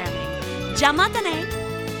programming. Jamatane!